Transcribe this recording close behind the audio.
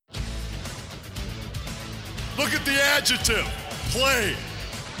Look at the adjective. Play.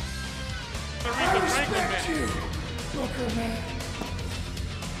 Aretha Franklin, man. Booker, man.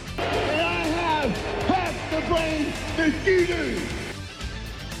 And I have half the brain that you do.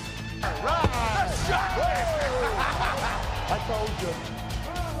 Right. I told you.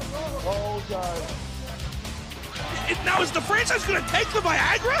 Oh, God. Now is the franchise going to take the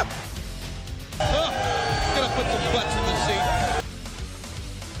Viagra? Gonna put some butts in the seat.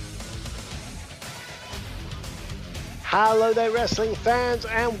 Hello there, wrestling fans,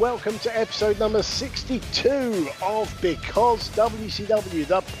 and welcome to episode number 62 of Because WCW,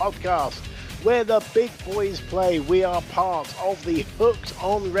 the podcast where the big boys play. We are part of the Hooked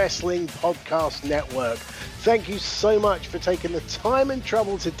on Wrestling podcast network. Thank you so much for taking the time and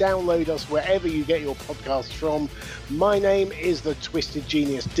trouble to download us wherever you get your podcasts from. My name is the Twisted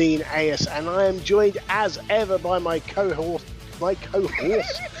Genius, Dean Ayers, and I am joined as ever by my co-host.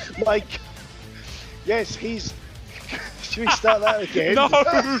 Yes, he's... Should we start that again? No!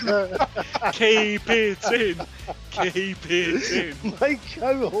 Keep it in. Keep it in. My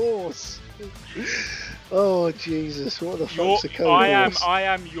co-horse. Oh, Jesus. What the fuck's a co-horse? I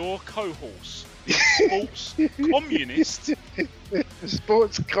am your co-horse. Sports communist.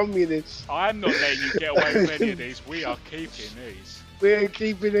 Sports communist. I'm not letting you get away with any of these. We are keeping these. We're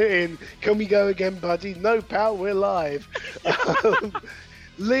keeping it in. Can we go again, buddy? No, pal, we're live.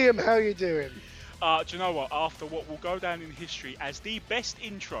 Liam, how you doing? Do you know what? After what will go down in history as the best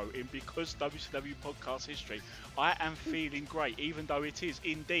intro in Because WCW podcast history, I am feeling great, even though it is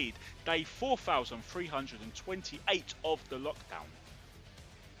indeed day 4,328 of the lockdown.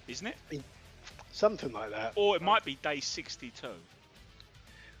 Isn't it? Something like that. Or it might be day 62.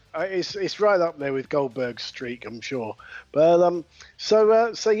 It's right up there with Goldberg's streak, I'm sure. But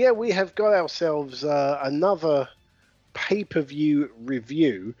so yeah, we have got ourselves another pay-per-view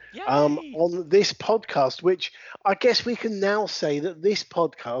review on this podcast, which I guess we can now say that this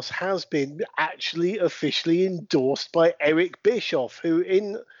podcast has been actually officially endorsed by Eric Bischoff, who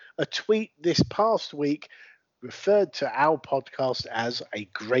in a tweet this past week referred to our podcast as a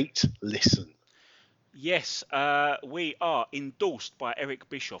great listen. Yes, we are endorsed by Eric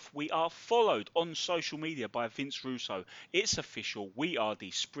Bischoff. We are followed on social media by Vince Russo. It's official. We are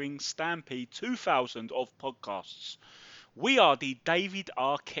the Spring Stampede 2000 of podcasts. We are the David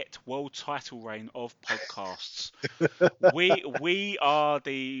Arquette world title reign of podcasts. we are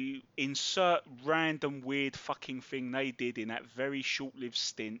the insert random weird fucking thing they did in that very short-lived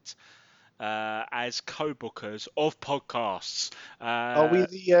stint as co-bookers of podcasts. Are we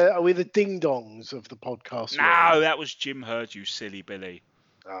the ding dongs of the podcast? No, that was Jim Herd, you silly Billy.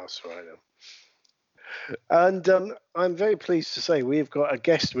 Oh, that's right. And I'm very pleased to say we've got a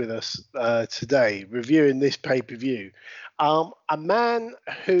guest with us today reviewing this pay-per-view. A man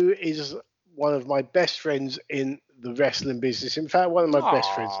who is one of my best friends in the wrestling business. In fact, one of my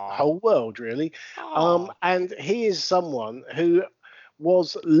best friends in the whole world, really. And he is someone who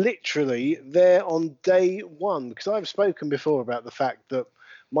was literally there on day one, because I've spoken before about the fact that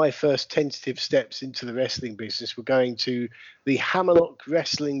my first tentative steps into the wrestling business were going to the Hammerlock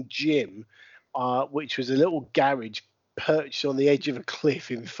Wrestling Gym, which was a little garage perched on the edge of a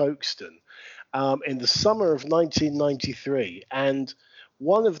cliff in Folkestone in the summer of 1993. And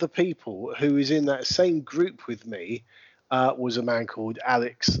one of the people who was in that same group with me was a man called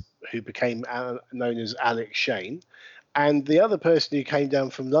Alex, who became known as Alex Shane. And the other person who came down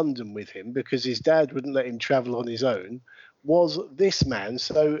from London with him, because his dad wouldn't let him travel on his own, was this man.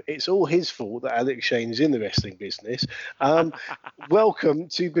 So it's all his fault that Alex Shane is in the wrestling business. Welcome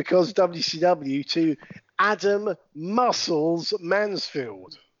to Because WCW to Adam Muscles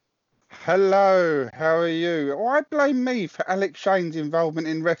Mansfield. Hello, how are you? Why blame me for Alex Shane's involvement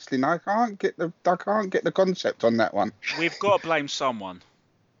in wrestling? I can't get the concept on that one. We've got to blame someone.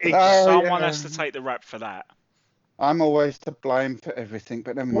 Someone has to take the rap for that. I'm always to blame for everything,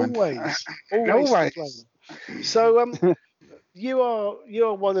 but never mind. Always. So you are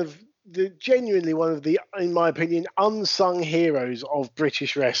genuinely one of the, in my opinion, unsung heroes of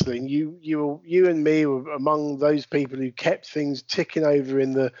British wrestling. You and me were among those people who kept things ticking over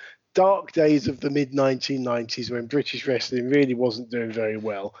in the dark days of the mid-1990s when British wrestling really wasn't doing very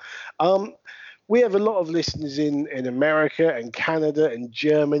well. We have a lot of listeners in America and Canada and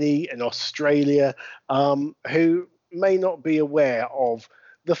Germany and Australia who may not be aware of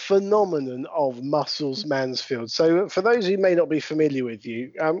the phenomenon of Muscles Mansfield. So for those who may not be familiar with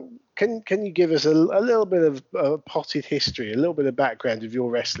you, can you give us a little bit of potted history, a little bit of background of your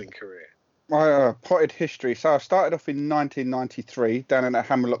wrestling career? My potted history. So I started off in 1993 down in a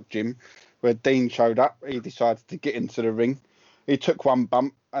Hammerlock gym where Dean showed up. He decided to get into the ring. he took one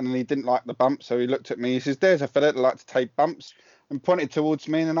bump and he didn't like the bump, so he looked at me. He says, "There's a fella that likes to take bumps," and pointed towards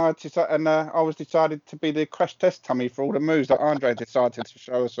me, and I was decided to be the crash test dummy for all the moves that Andre decided to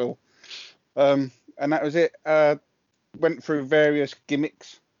show us all. And that was it. Went through various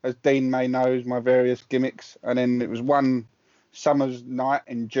gimmicks, as Dean may knows, my various gimmicks, and then it was one summer's night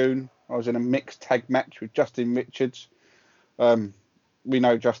in June. I was in a mixed tag match with Justin Richards. We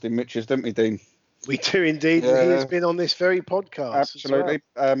know Justin Richards, don't we, Dean? We do indeed. Yeah. He has been on this very podcast. Absolutely.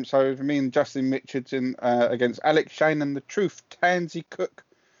 So for me and Justin Richards against Alex Shane and the Truth, Tansy Cook.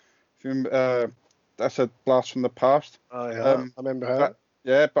 That's a blast from the past. Oh, yeah. I remember her.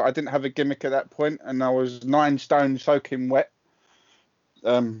 But I didn't have a gimmick at that point, and I was 9 stone soaking wet.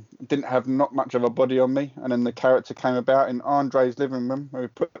 Didn't have not much of a body on me, and then the character came about in Andre's living room, where we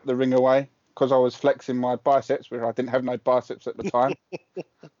put the ring away because I was flexing my biceps, which I didn't have no biceps at the time.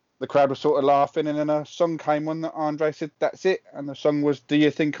 The crowd was sort of laughing, and then a song came on that Andre said, "That's it," and the song was "Do You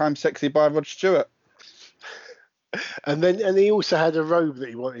Think I'm Sexy" by Rod Stewart. And he also had a robe that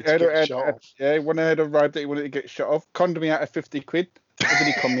he wanted to get shot off. Yeah, he had a robe that he wanted to get shot off. Conned me out of 50 quid. Or did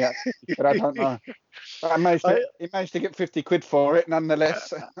he con me out? But I don't know. He managed to get 50 quid for it,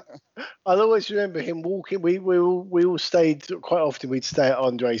 nonetheless. I'll always remember him walking. We all stayed quite often. We'd stay at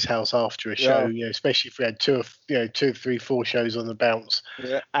Andre's house after a show, especially if we had 2, 3, 4 shows on the bounce.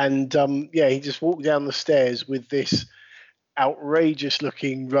 Yeah. And he just walked down the stairs with this outrageous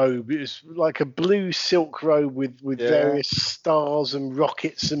looking robe. It was like a blue silk robe with various stars and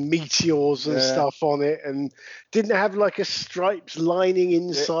rockets and meteors and stuff on it, and didn't have like a striped lining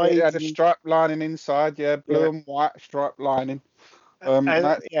inside. It had a striped lining inside, blue and white striped lining.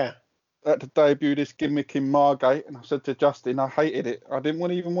 Had to debut this gimmick in Margate, and I said to Justin, I hated it. I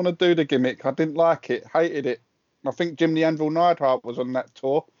didn't even want to do the gimmick. I didn't like it. Hated it. And I think Jim the Anvil Neidhart was on that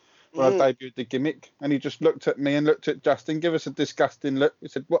tour when I debuted the gimmick, and he just looked at me and looked at Justin, give us a disgusting look. He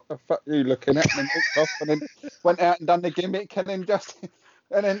said, "What the fuck are you looking at?" And then walked off, and then went out and done the gimmick, and then Justin,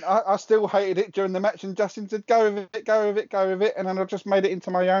 and then I still hated it during the match, and Justin said, "Go with it, go with it, go with it," and then I just made it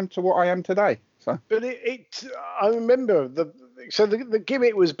into my own to what I am today. So, but I remember the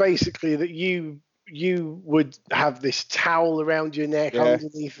gimmick was basically that you would have this towel around your neck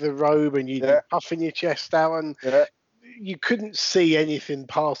underneath the robe, and you'd be puffing your chest out, and you couldn't see anything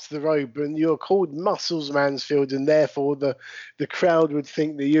past the robe, and you're called Muscles Mansfield, and therefore the crowd would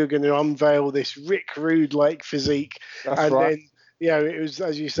think that you're going to unveil this Rick Rude like physique. Then it was,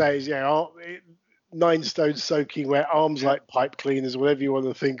 as you say, 9 stone soaking wet, arms like pipe cleaners, whatever you want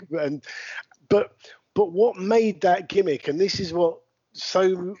to think. But what made that gimmick, and this is what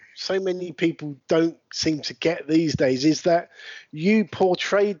so many people don't seem to get these days, is that you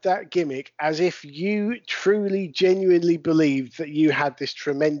portrayed that gimmick as if you truly, genuinely believed that you had this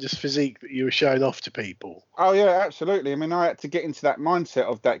tremendous physique that you were showing off to people. Oh yeah, absolutely. I mean, I had to get into that mindset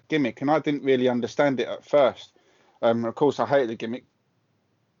of that gimmick, and I didn't really understand it at first. Of course, I hated the gimmick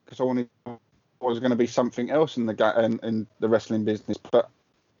because I wanted was going to be something else in the wrestling business. But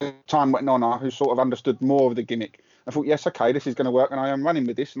as time went on, I sort of understood more of the gimmick. I thought, yes, okay, this is going to work, and I am running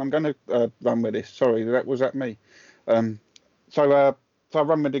with this, and I'm going to run with this. Sorry, was that me? So I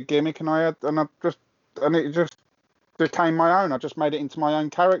run with the gimmick, and it just became my own. I just made it into my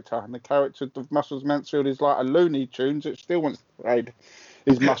own character, and the character of Muscles Mansfield is like a Looney Tunes. It still wants to trade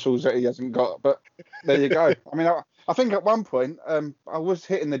his muscles that he hasn't got, but there you go. I mean, I think at one point I was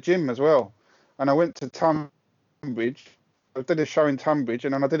hitting the gym as well, and I went to Tunbridge. I did a show in Tunbridge,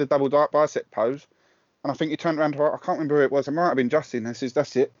 and then I did a double bicep pose. And I think he turned around to her, I can't remember who it was. It might have been Justin. And says,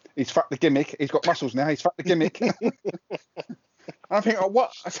 "That's it. He's fucked the gimmick. He's got muscles now. He's fucked the gimmick." And I think,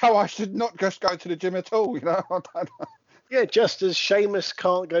 what? So I should not just go to the gym at all, I don't know. Yeah, just as Sheamus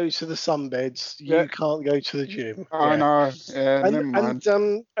can't go to the sunbeds, you can't go to the gym. I know. Yeah, never mind.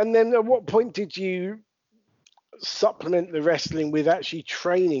 And then at what point did you supplement the wrestling with actually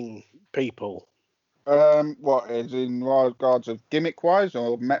training people? What is in regards of gimmick wise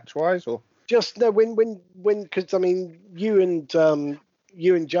or match wise or? Just no, when because I mean you and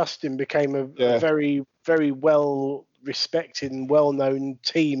Justin became a very, very well respected and well known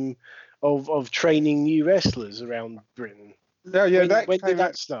team of training new wrestlers around Britain. Yeah. When did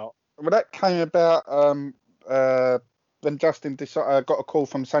that start? Well, that came about when Justin got a call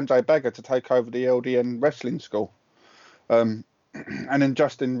from Sanjay Bagga to take over the LDN wrestling school, and then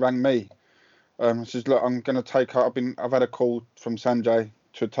Justin rang me. Says, "Look, I'm going to take. I've had a call from Sanjay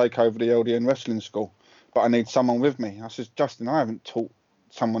to take over the LDN wrestling school, but I need someone with me." I says, "Justin, I haven't taught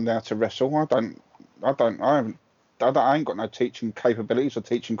someone how to wrestle. I ain't got no teaching capabilities or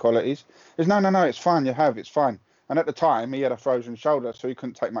teaching qualities." He says, No, it's fine. It's fine. And at the time, he had a frozen shoulder, so he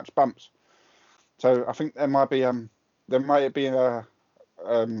couldn't take much bumps. So I think there might be there might be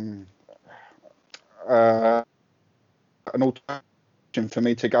um, an alternative for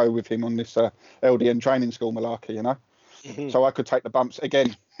me to go with him on this LDN training school malarkey, you know. So I could take the bumps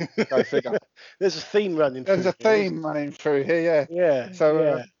again. Go figure. There's a theme running. There's a theme running through here, yeah. Yeah.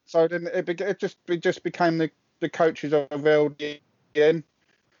 So then it just became the coaches of LDN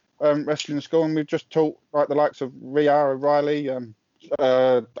wrestling school, and we've just taught like the likes of Rhea O'Reilly,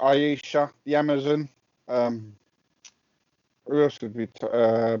 Aisha, the Amazon. Who else did we?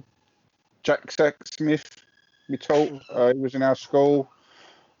 Jack Sexsmith. We taught. He was in our school.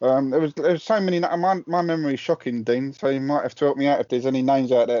 There was so many. My memory is shocking, Dean. So you might have to help me out if there's any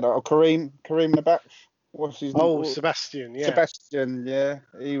names out there. Like, Kareem Nabach. What's his name? Oh, Sebastian. Yeah. Sebastian. Yeah,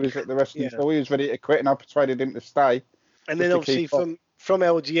 he was at the wrestling school. He was ready to quit, and I persuaded him to stay. And then obviously from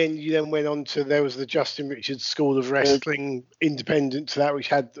LDN, you then went on to, there was the Justin Richards School of Wrestling, independent to that, which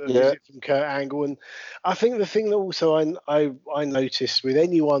had a visit from Kurt Angle. And I think the thing that also I noticed with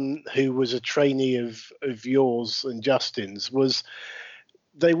anyone who was a trainee of yours and Justin's was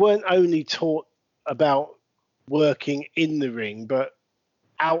they weren't only taught about working in the ring, but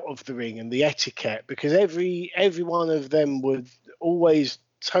out of the ring and the etiquette, because every one of them were always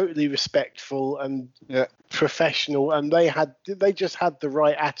totally respectful and professional, and they just had the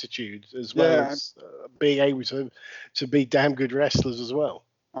right attitude as well as being able to be damn good wrestlers as well.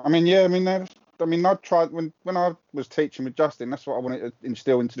 I tried when I was teaching with Justin. That's what I wanted to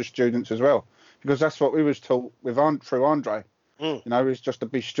instill into the students as well, because that's what we was taught through Andre. You know, is just to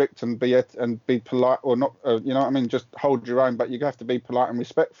be strict and be polite, or not. You know what I mean? Just hold your own, but you have to be polite and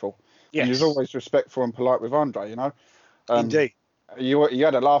respectful. Yes. And he was always respectful and polite with Andre. You know. Indeed. You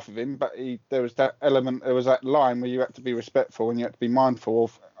had a laugh with him, but there was that element, there was that line where you had to be respectful and you had to be mindful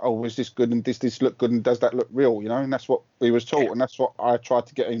of, oh, is this good, and does this look good, and does that look real, you know? And that's what we was taught, and that's what I tried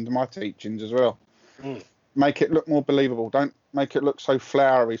to get into my teachings as well. Make it look more believable. Don't make it look so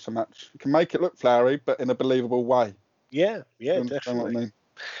flowery so much. You can make it look flowery, but in a believable way. Yeah, definitely. What I mean?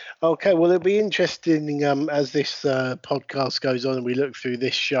 Okay, well, it'll be interesting as this podcast goes on and we look through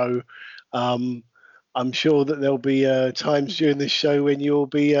this show. I'm sure that there'll be times during this show when you'll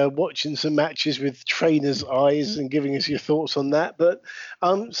be watching some matches with trainers' eyes and giving us your thoughts on that. But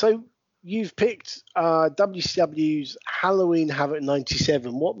so you've picked WCW's Halloween Havoc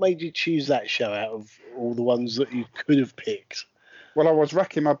 97. What made you choose that show out of all the ones that you could have picked? Well, I was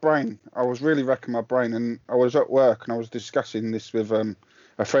racking my brain. I was really racking my brain, and I was at work and I was discussing this with a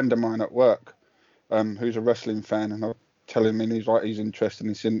friend of mine at work who's a wrestling fan, and I telling me, and he's interested,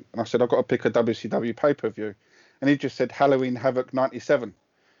 and I said, I've got to pick a WCW pay-per-view, and he just said Halloween Havoc 97,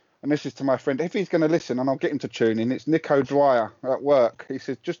 and this is to my friend, if he's going to listen, and I'll get him to tune in, it's Nico Dwyer at work. He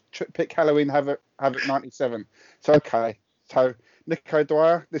says, just pick Halloween Havoc 97. So okay, so Nico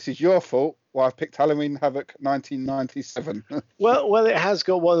Dwyer, this is your fault. Well, I picked Halloween Havoc 1997. well, it has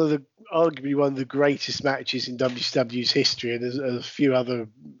got arguably one of the greatest matches in WCW's history, and there's a few other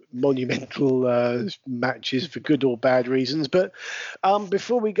monumental matches for good or bad reasons. But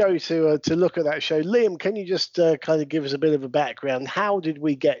before we go to look at that show, Liam, can you just kind of give us a bit of a background? How did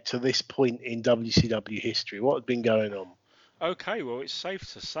we get to this point in WCW history? What had been going on? Okay, well, it's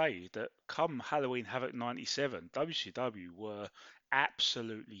safe to say that come Halloween Havoc 97, WCW were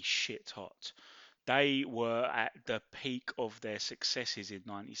absolutely shit hot. They were at the peak of their successes in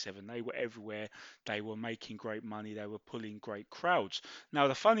 97. They were everywhere. They were making great money. They were pulling great crowds. Now,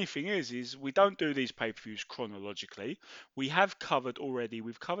 the funny thing is we don't do these pay-per-views chronologically. We've covered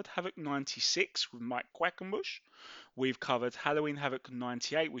Havoc 96 with Mike Quackenbush. We've covered Halloween Havoc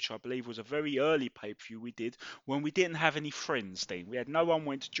 98, which I believe was a very early pay-per-view we did when we didn't have any friends, Dean. We had no one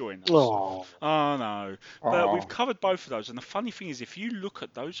went to join us. Oh no. But we've covered both of those. And the funny thing is, if you look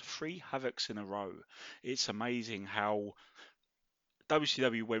at those 3 Havocs in a row, it's amazing how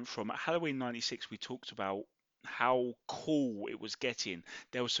WCW went from Halloween 96, we talked about how cool it was getting.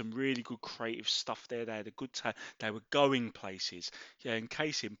 There was some really good creative stuff there. They had a good time. They were going places. Yeah, in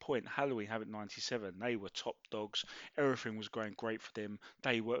case in point, Halloween Havoc 97, they were top dogs. Everything was going great for them.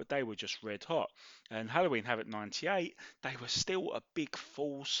 They were just red hot. And Halloween Havoc 98, they were still a big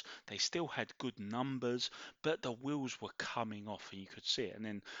force. They still had good numbers, but the wheels were coming off, and you could see it. And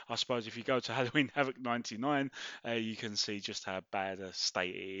then I suppose if you go to Halloween Havoc 99, you can see just how bad a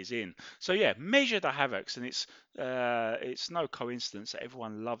state it is in. So yeah, measure the Havocs, and it's no coincidence that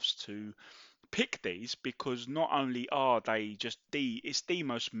everyone loves to pick these, because not only are they just it's the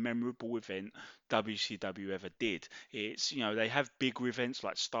most memorable event WCW ever did. It's, they have bigger events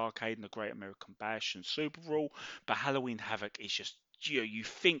like Starrcade and the Great American Bash and Super Brawl, but Halloween Havoc is just, you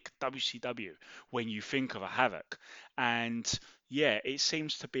think WCW when you think of a Havoc. And yeah, it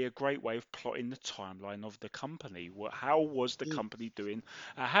seems to be a great way of plotting the timeline of the company. How was the company doing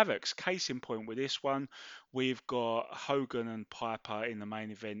at Havoc's? Case in point with this one, we've got Hogan and Piper in the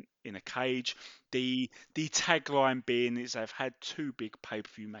main event in a cage. The tagline being is they've had two big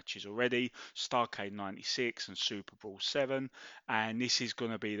pay-per-view matches already, Starrcade 96 and Super Brawl 7, and this is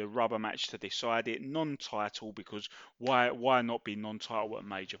going to be the rubber match to decide it. Non-title, because why not be non-title at a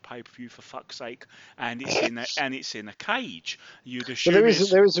major pay-per-view, for fuck's sake? And it's in a cage. You'd But assume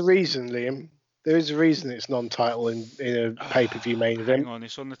there is a reason, Liam. There is a reason it's non-title in a pay-per-view main event. Hang on,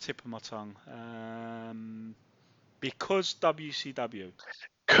 it's on the tip of my tongue. Because WCW.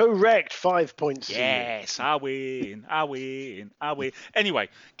 Correct, 5 points. Yes, I win. Anyway,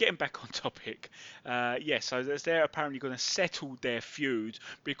 getting back on topic. So they're apparently going to settle their feud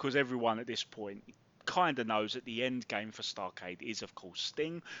because everyone at this point kind of knows that the end game for Starrcade is, of course,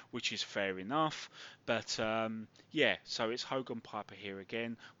 Sting, which is fair enough. But so it's Hogan Piper here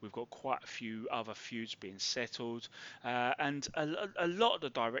again. We've got quite a few other feuds being settled, and a lot of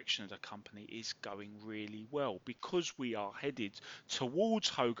the direction of the company is going really well because we are headed towards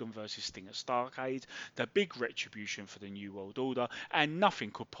Hogan versus Sting at Starrcade, the big retribution for the New World Order, and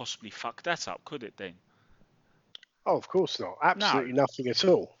nothing could possibly fuck that up, could it, Dean? Oh, of course not. Absolutely nothing at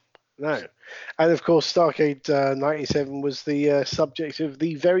all. No. And of course, Starrcade 97 was the subject of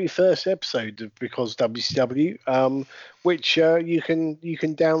the very first episode of Because WCW, which you can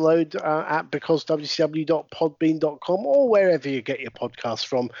download at becausewcw.podbean.com or wherever you get your podcasts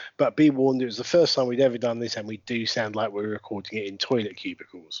from. But be warned, it was the first time we'd ever done this, and we do sound like we're recording it in toilet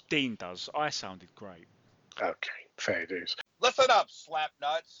cubicles. Dean does. I sounded great. Okay, fair dues. Listen up,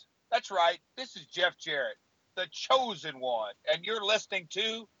 slapnuts. That's right. This is Jeff Jarrett, the chosen one, and you're listening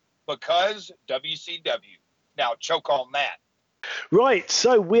to Because WCW. Now choke on that. Right,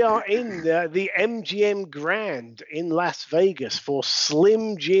 so we are in the MGM Grand in Las Vegas for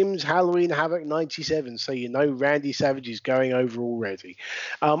Slim Jim's Halloween Havoc 97. So you know Randy Savage is going over already.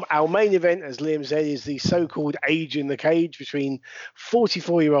 Our main event, as Liam said, is the so-called Age in the Cage between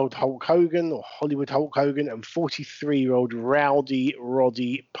 44-year-old Hulk Hogan, or Hollywood Hulk Hogan, and 43-year-old Rowdy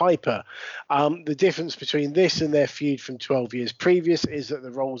Roddy Piper. The difference between this and their feud from 12 years previous is that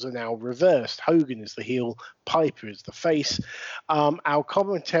the roles are now reversed. Hogan is the heel, Piper is the face. Our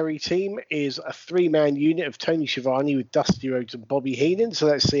commentary team is a three-man unit of Tony Schiavone with Dusty Rhodes and Bobby Heenan. So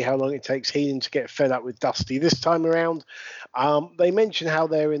let's see how long it takes Heenan to get fed up with Dusty this time around. They mention how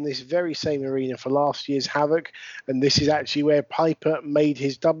they're in this very same arena for last year's Havoc, and this is actually where Piper made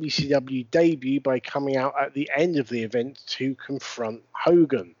his WCW debut by coming out at the end of the event to confront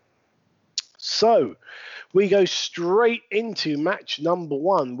Hogan. So we go straight into match number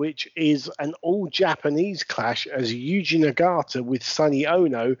one, which is an all-Japanese clash as Yuji Nagata with Sonny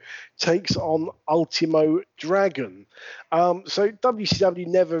Ono takes on Ultimo Dragon. So WCW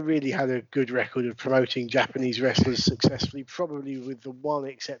never really had a good record of promoting Japanese wrestlers successfully, probably with the one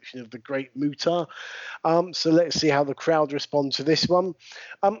exception of the Great Muta. So let's see how the crowd respond to this one.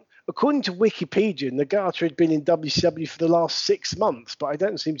 According to Wikipedia, Nagata had been in WCW for the last 6 months, but I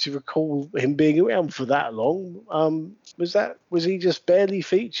don't seem to recall him being around for that long. Was he just barely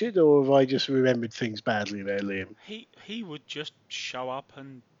featured, or have I just remembered things badly there, Liam? He would just show up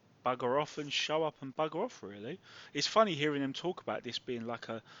and bugger off and show up and bugger off, really. It's funny hearing them talk about this being like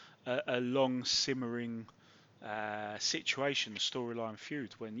a long simmering situation, storyline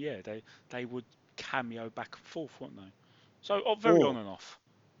feud, when they would cameo back and forth, wouldn't they? So very on and off.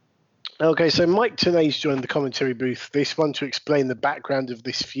 Okay, so Mike Tenay's joined the commentary booth, this one, to explain the background of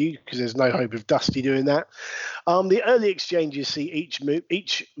this feud, because there's no hope of Dusty doing that. The early exchanges see each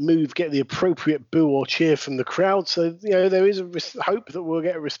move get the appropriate boo or cheer from the crowd, so there is a hope that we'll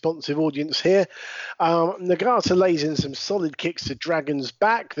get a responsive audience here. Nagata lays in some solid kicks to Dragon's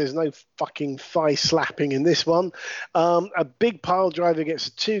back. There's no fucking thigh slapping in this one. A big pile driver gets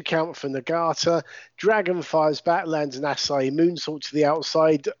a 2 count for Nagata. Dragon fires back, lands an Asai moonsault to the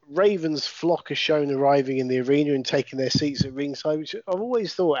outside. Raven's flock are shown arriving in the arena and taking their seats at ringside, which I've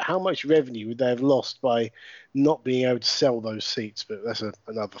always thought, how much revenue would they have lost by not being able to sell those seats? But that's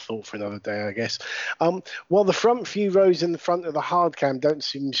another thought for another day, I guess. While the front few rows in the front of the hard cam don't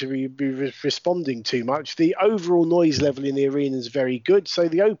seem to be responding too much, the overall noise level in the arena is very good, so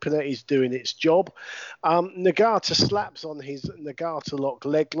the opener is doing its job. Nagata slaps on his Nagata lock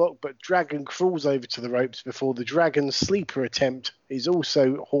leg lock, but Dragon crawls over to the ropes before the Dragon's sleeper attempt is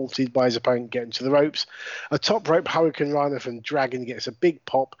also halted by his opponent getting to the ropes. A top rope Hurricane Rana from Dragon gets a big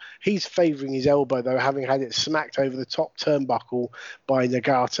pop. He's favouring his elbow, though, having had it smacked over the top turnbuckle by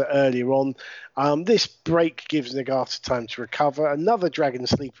Nagata earlier on. This break gives Nagata time to recover. Another Dragon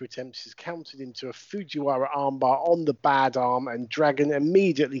Sleeper attempt is countered into a Fujiwara armbar on the bad arm, and Dragon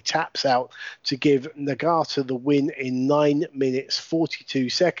immediately taps out to give Nagata the win in 9 minutes 42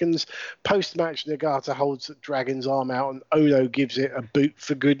 seconds. Post-match, Nagata holds Dragon's arm out and Ono gives it a boot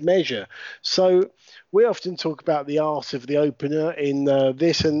for good measure. So we often talk about the art of the opener in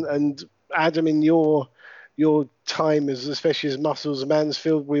this, and Adam, in your time, especially as Muscles of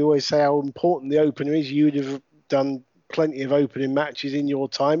Mansfield, we always say how important the opener is. You'd have done plenty of opening matches in your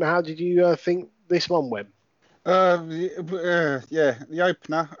time. How did you think this one went? The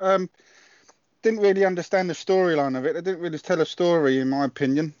opener. Didn't really understand the storyline of it. They didn't really tell a story, in my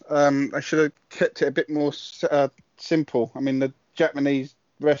opinion. They should have kept it a bit more simple. I mean, the Japanese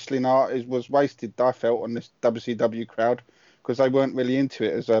wrestling art was wasted, I felt, on this WCW crowd, because they weren't really into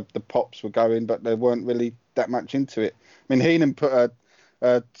it as the pops were going, but they weren't really that much into it. I mean, Heenan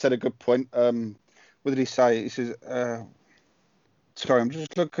said a good point. What did he say? He says, sorry, I'm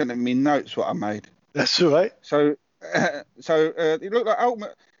just looking at my notes, what I made. That's all right. So it looked like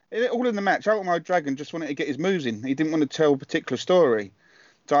all in the match, Ultimo Dragon just wanted to get his moves in. He didn't want to tell a particular story.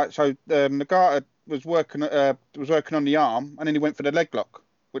 So Nagata was working on the arm, and then he went for the leg lock,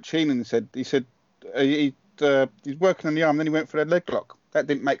 which Heenan said. He said he's working on the arm, then he went for the leg lock. That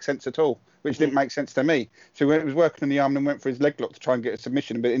didn't make sense at all, which didn't make sense to me. So he was working on the arm and went for his leg lock to try and get a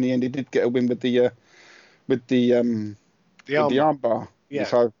submission, but in the end he did get a win with the arm bar. Yeah.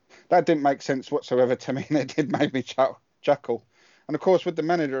 So that didn't make sense whatsoever to me, and it did make me chuckle. And of course, with the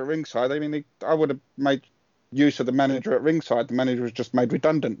manager at ringside, I mean, I would have made use of the manager at ringside. The manager was just made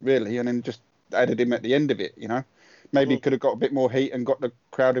redundant, really, and then just added him at the end of it, you know. Maybe he could have got a bit more heat and got the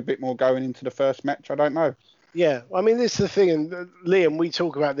crowd a bit more going into the first match. I don't know. Yeah, I mean, this is the thing, and Liam, we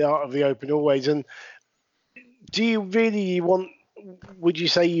talk about the art of the open always, and do you really would you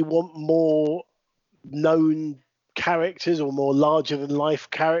say you want more known characters or more larger-than-life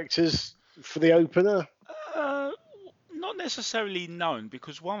characters for the opener? Not necessarily known,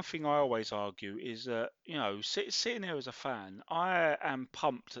 because one thing I always argue is that, you know, sitting there as a fan, I am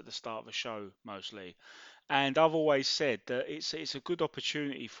pumped at the start of a show mostly. And I've always said that it's a good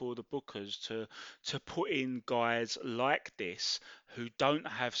opportunity for the bookers to put in guys like this who don't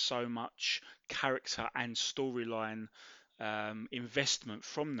have so much character and storyline investment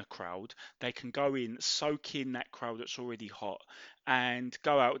from the crowd. They can go in, soak in that crowd that's already hot, and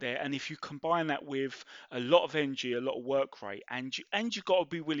go out there. And if you combine that with a lot of energy, a lot of work rate, and you've got to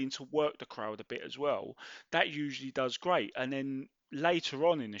be willing to work the crowd a bit as well, that usually does great. And then later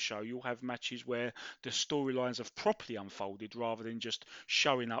on in the show, you'll have matches where the storylines have properly unfolded rather than just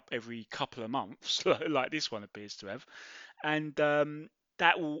showing up every couple of months like this one appears to have. And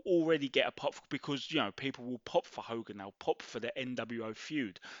that will already get a pop, because, you know, people will pop for Hogan, they'll pop for the NWO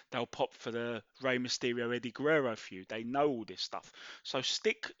feud, they'll pop for the Rey Mysterio Eddie Guerrero feud. They know all this stuff. So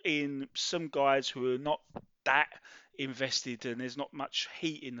stick in some guys who are not that invested and there's not much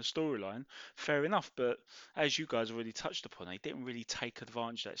heat in the storyline, fair enough. But as you guys already touched upon, they didn't really take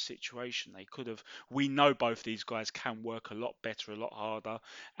advantage of that situation. They could have. We know both these guys can work a lot better, a lot harder,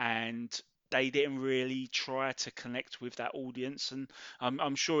 and they didn't really try to connect with that audience. And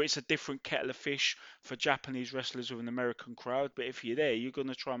I'm sure it's a different kettle of fish for Japanese wrestlers with an American crowd, but if you're there, you're going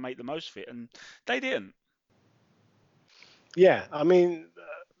to try and make the most of it, and they didn't. Yeah, I mean,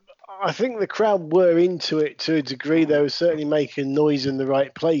 I think the crowd were into it to a degree. They were certainly making noise in the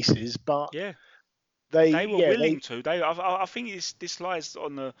right places, but yeah, they were willing to. I think this lies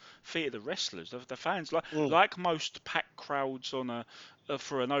on the feet of the wrestlers, the fans. Like most packed crowds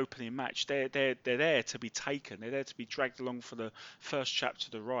for an opening match, they're there to be taken. They're there to be dragged along for the first chapter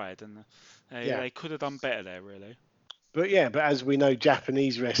of the ride, and they could have done better there, really. But as we know,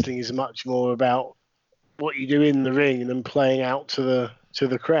 Japanese wrestling is much more about what you do in the ring than playing out to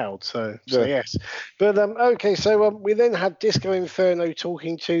the crowd. So yes. But okay, so we then had Disco Inferno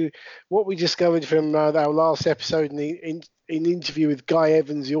talking to what we discovered from our last episode in interview with Guy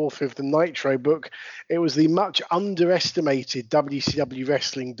Evans, the author of the Nitro book. It was the much underestimated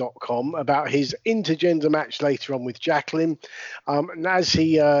WCWWrestling.com about his intergender match later on with Jacqueline. And as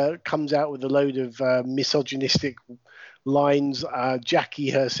he comes out with a load of misogynistic lines, Jackie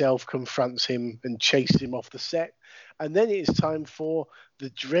herself confronts him and chases him off the set. And then it's time for the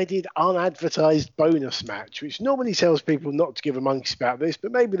dreaded unadvertised bonus match, which normally tells people not to give a monkey's about this,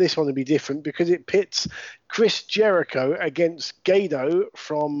 but maybe this one will be different because it pits Chris Jericho against Gedo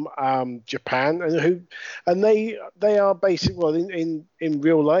from Japan, and they are basically, well, in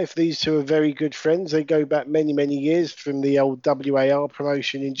real life, these two are very good friends. They go back many years from the old WAR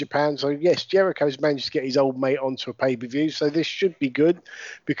promotion in Japan. So yes, Jericho's managed to get his old mate onto a pay-per-view, so this should be good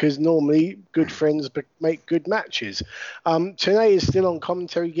because normally good friends make good matches. Tenay is still on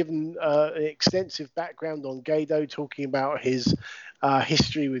commentary, giving an extensive background on Gedo, talking about his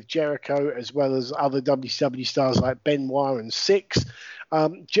history with Jericho, as well as other WCW stars like Benoit and Syxx.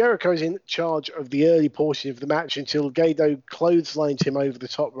 Jericho is in charge of the early portion of the match until Gedo clotheslines him over the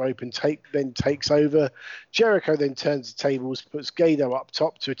top rope and then takes over. Jericho then turns the tables, puts Gedo up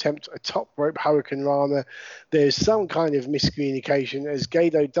top to attempt a top rope Hurricane Rana. There's some kind of miscommunication as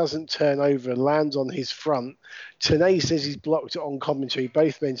Gedo doesn't turn over and lands on his front. Tenay says he's blocked it on commentary.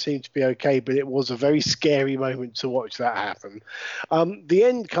 Both men seem to be okay, but it was a very scary moment to watch that happen. The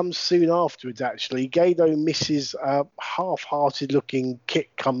end comes soon afterwards, actually. Gedo misses a half-hearted looking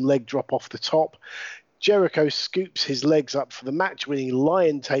kick come leg drop off the top. Jericho scoops his legs up for the match-winning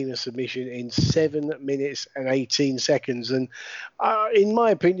Lion Tamer submission in 7 minutes and 18 seconds. And in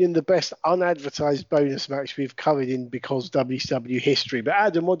my opinion, the best unadvertised bonus match we've covered in Because WCW history. But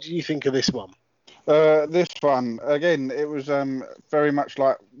Adam, what do you think of this one? This one, again, it was very much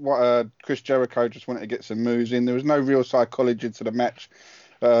like what Chris Jericho just wanted to get some moves in. There was no real psychology to the match.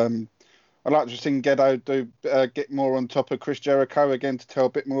 I'd like to see Gedo get more on top of Chris Jericho again to tell a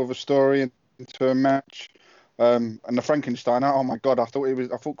bit more of a story into a match. And the Frankensteiner, oh my God, I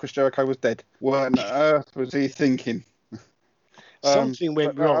thought Chris Jericho was dead. What on earth was he thinking? Something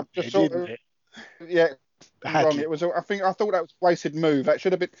went wrong, didn't it? Yeah. Wrong. It was. I thought that was a wasted move. That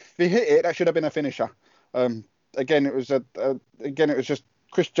should have been. If he hit it, that should have been a finisher. Again, it was just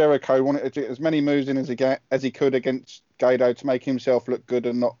Chris Jericho wanted to do as many moves in as he could against Gedo to make himself look good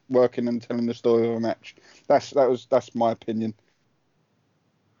and not working and telling the story of a match. That's my opinion.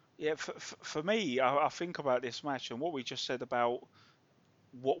 Yeah, for me, I think about this match and what we just said about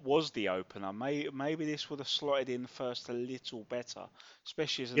what was the opener. Maybe this would have slotted in first a little better,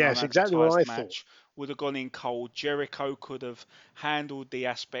 especially as an unadvertised exactly what I match. Would have gone in cold. Jericho could have handled the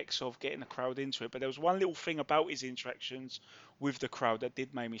aspects of getting the crowd into it, but there was one little thing about his interactions with the crowd that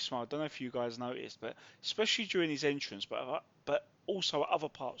did make me smile. I don't know if you guys noticed, but especially during his entrance, but also at other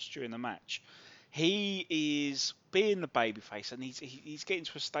parts during the match, he is being the babyface, and he's getting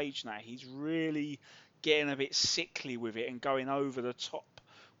to a stage now. He's really getting a bit sickly with it and going over the top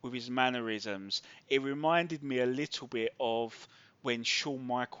with his mannerisms. It reminded me a little bit of when Shawn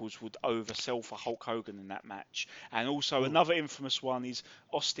Michaels would oversell for Hulk Hogan in that match. And also another infamous one is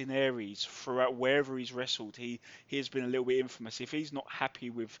Austin Aries. Throughout wherever he's wrestled, he has been a little bit infamous. If he's not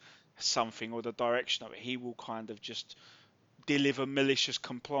happy with something or the direction of it, he will kind of just deliver malicious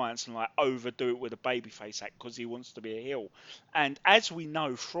compliance and like overdo it with a babyface act because he wants to be a heel. And as we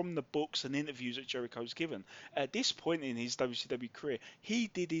know from the books and interviews that Jericho's given, at this point in his WCW career, he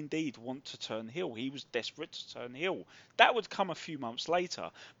did indeed want to turn heel. He was desperate to turn heel. That would come a few months later.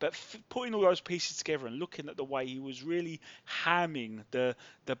 But putting all those pieces together and looking at the way he was really hamming the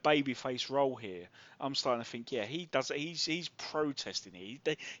babyface role here, I'm starting to think, yeah, he's protesting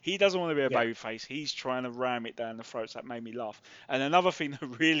here. He doesn't want to be a babyface. He's trying to ram it down the throats. That made me laugh. And another thing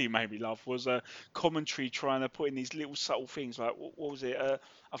that really made me laugh was commentary trying to put in these little subtle things like, what was it?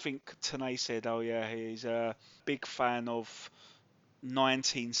 I think Tenay said, oh yeah, he's a big fan of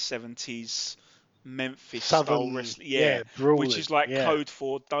 1970s Memphis style wrestling, which is like code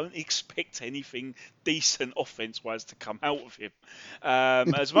for don't expect anything decent offense wise to come out of him.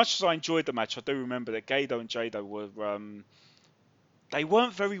 As much as I enjoyed the match, I do remember that Gedo and Jado were they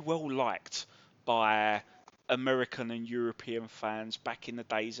weren't very well liked by American and European fans back in the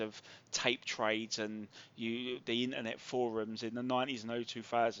days of tape trades and the internet forums in the 90s and early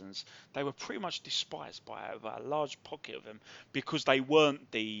 2000s. They were pretty much despised by a large pocket of them because they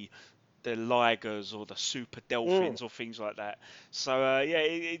weren't the Ligers or the Super Delphins or things like that. So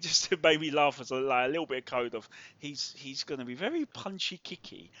it just made me laugh as a little bit of code of he's going to be very punchy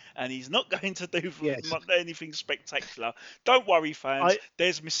kicky and he's not going to do anything spectacular. Don't worry, fans.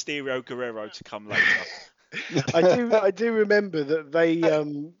 There's Mysterio Guerrero to come later. I do remember that they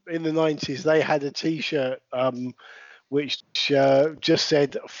in the 90s they had a T-shirt which just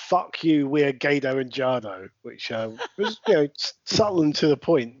said "Fuck you, we're Gedo and Jado," which was subtle and to the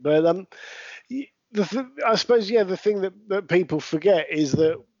point. But I suppose the thing that people forget is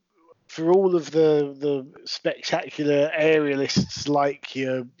that for all of the spectacular aerialists like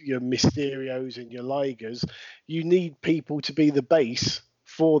your Mysterios and your Ligers, you need people to be the base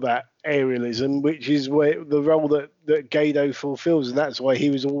for that aerialism, which is where the role that Gato fulfills, and that's why he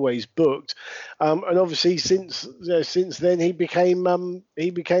was always booked. And obviously, since then, he became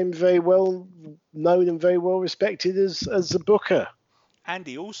very well known and very well respected as a booker. And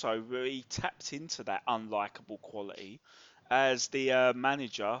he also really tapped into that unlikable quality as the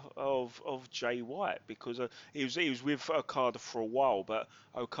manager of Jay White, because he was with Okada for a while, but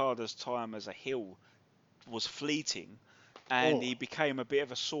Okada's time as a heel was fleeting, and he became a bit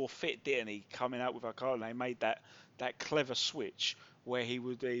of a sore fit, didn't he? Coming out with Okada, and they made that clever switch where he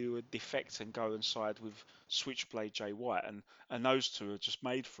would defect and go and side with Switchblade Jay White, and those two are just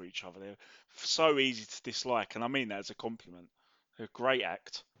made for each other. They're so easy to dislike, and I mean that as a compliment. A great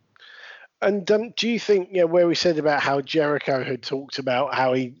act. And do you think, where we said about how Jericho had talked about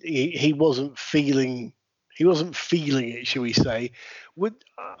how he wasn't feeling it, shall we say?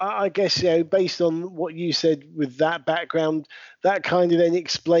 I guess based on what you said with that background, that kind of then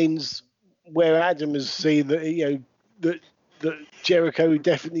explains where Adam has seen that that Jericho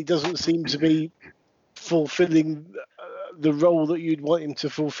definitely doesn't seem to be fulfilling the role that you'd want him to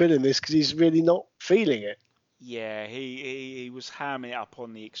fulfill in this, because he's really not feeling it. Yeah, he was hamming it up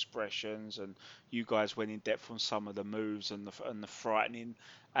on the expressions, and you guys went in depth on some of the moves and the frightening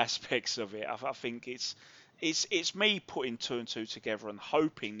aspects of it. I think it's me putting two and two together and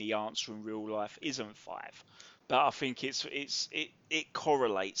hoping the answer in real life isn't 5. But I think it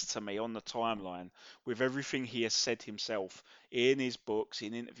correlates to me on the timeline with everything he has said himself in his books,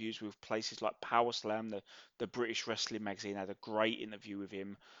 in interviews with places like Power Slam. The British Wrestling Magazine had a great interview with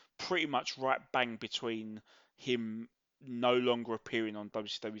him, pretty much right bang between him no longer appearing on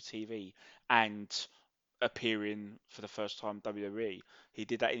WCW TV and appearing for the first time WWE. He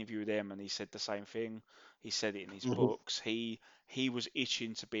did that interview with them, and he said the same thing. He said it in his books. He was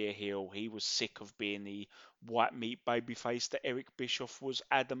itching to be a heel. He was sick of being the white meat babyface that Eric Bischoff was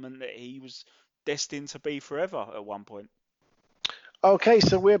adamant that he was destined to be forever at one point. Okay,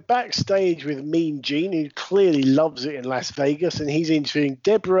 so we're backstage with Mean Gene, who clearly loves it in Las Vegas, and he's interviewing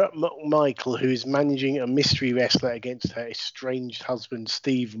Deborah McMichael, who is managing a mystery wrestler against her estranged husband,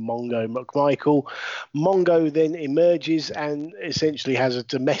 Steve Mongo McMichael. Mongo then emerges and essentially has a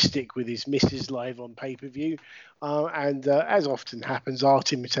domestic with his missus live on pay-per-view. And as often happens,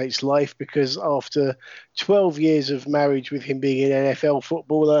 art imitates life, because after 12 years of marriage with him being an NFL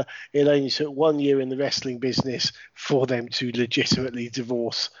footballer, it only took 1 year in the wrestling business for them to legitimately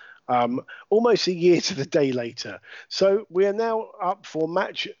divorce almost a year to the day later. So we are now up for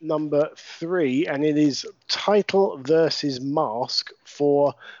match number 3, and it is title versus mask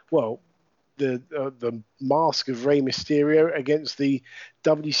for, the mask of Rey Mysterio against the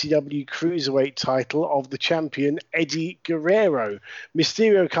WCW Cruiserweight title of the champion Eddie Guerrero.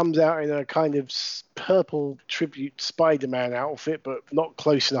 Mysterio comes out in a kind of purple tribute Spider-Man outfit, but not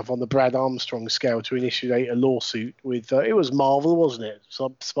close enough on the Brad Armstrong scale to initiate a lawsuit with, it was Marvel, wasn't it?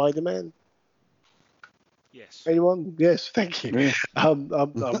 Spider-Man? Yes. Anyone? Yes, thank you. Yeah.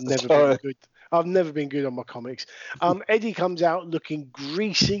 I've never been good on my comics. Eddie comes out looking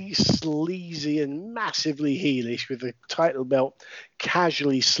greasy, sleazy, and massively heelish with the title belt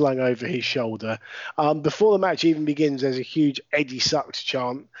casually slung over his shoulder. Before the match even begins, there's a huge Eddie sucks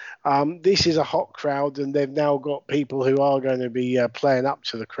chant. This is a hot crowd, and they've now got people who are going to be playing up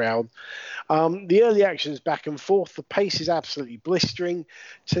to the crowd. The early action is back and forth. The pace is absolutely blistering.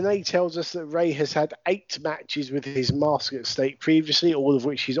 Tenay tells us that Rey has had 8 matches with his mask at stake previously, all of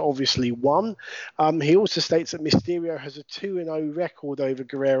which he's obviously won. He also states that Mysterio has a 2-0 record over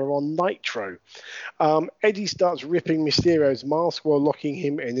Guerrero on Nitro. Eddie starts ripping Mysterio's mask while locking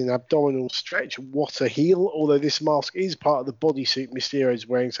him in an abdominal stretch. What a heel, although this mask is part of the bodysuit Mysterio's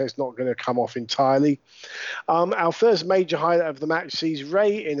wearing, so it's not going to come off entirely. Our first major highlight of the match sees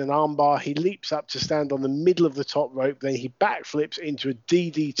Rey in an armbar. He leaps up to stand on the middle of the top rope, then he backflips into a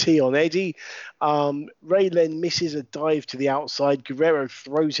DDT on Eddie. Rey then misses a dive to the outside. Guerrero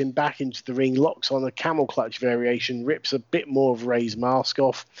throws him back into the ring, locks on a camel clutch variation, rips a bit more of Rey's mask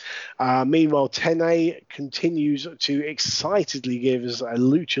off. Meanwhile, Tenay continues to excitedly give us a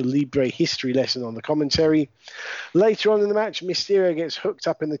Lucha Libre history lesson on the commentary. Later on in the match, Mysterio gets hooked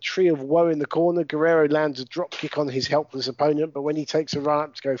up in the Tree of Woe in the corner. Guerrero lands a drop kick on his helpless opponent, but when he takes a run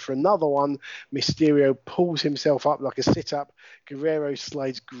up to go for another one, Mysterio pulls himself up like a sit-up. Guerrero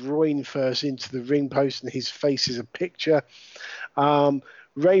slides groin first into the ring post, and his face is a picture.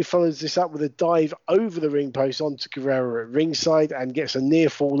 Ray follows this up with a dive over the ring post onto Guerrero at ringside and gets a near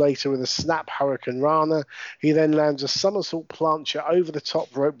fall later with a snap Hurricane Rana. He then lands a somersault plancha over the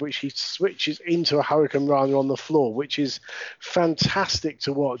top rope, which he switches into a Hurricane Rana on the floor, which is fantastic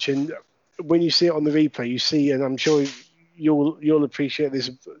to watch. And when you see it on the replay, you see, and I'm sure you'll appreciate this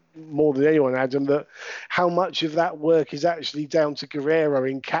more than anyone, Adam, that how much of that work is actually down to Guerrero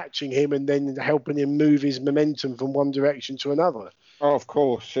in catching him and then helping him move his momentum from one direction to another. Oh, of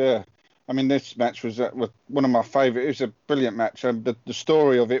course, yeah. I mean, this match was one of my favourite. It was a brilliant match. The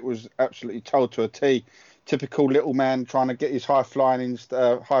story of it was absolutely told to a T. Typical little man trying to get his high flying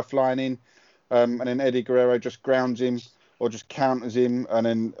in, and then Eddie Guerrero just grounds him or just counters him, and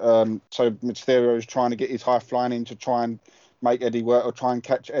then so Mysterio is trying to get his high flying in to try and make Eddie work or try and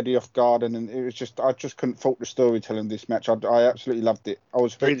catch Eddie off guard, and it was just I just couldn't fault the storytelling of this match. I absolutely loved it. I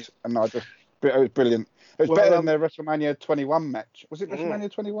was hooked, and it was brilliant. It was better than their WrestleMania 21 match. Was it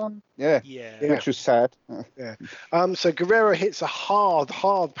WrestleMania 21? Yeah. Which was sad. Yeah. So Guerrero hits a hard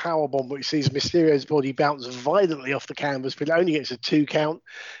powerbomb, which sees Mysterio's body bounce violently off the canvas, but it only gets a 2 count.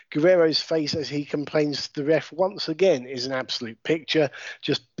 Guerrero's face, as he complains to the ref once again, is an absolute picture.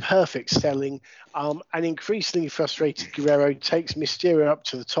 Just perfect selling. An increasingly frustrated Guerrero takes Mysterio up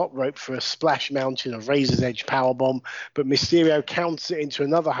to the top rope for a splash mountain, a razor's edge powerbomb, but Mysterio counters it into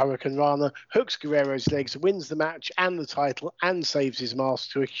another Hurricane Rana, hooks Guerrero's legs, wins the match and the title, and saves his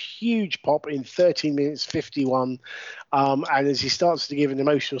mask to a huge pop in 13 minutes 51. And as he starts to give an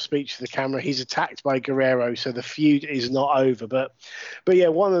emotional speech to the camera, he's attacked by Guerrero, so the feud is not over. But yeah,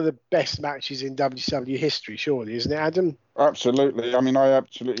 one of the best matches in WCW history, surely, isn't it, Adam? Absolutely. I mean, I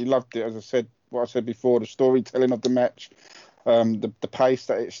absolutely loved it. As I said, what I said before, the storytelling of the match, the pace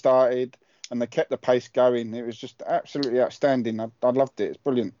that it started, and they kept the pace going. It was just absolutely outstanding. I loved it. It's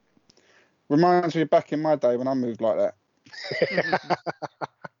brilliant. Reminds me of back in my day when I moved like that.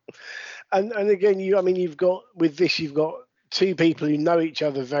 and again, you've got two people who know each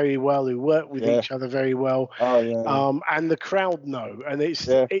other very well, who work with each other very well. Oh, yeah. And the crowd know, and it's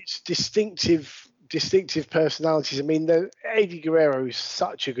distinctive personalities. I mean, Eddie Guerrero is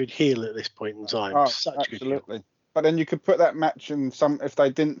such a good heel at this point in time. Oh, such a good heel. But then you could put that match in if they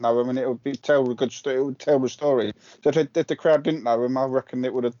didn't know him, and it would tell a good story. It would tell the story. So if the crowd didn't know him, I reckon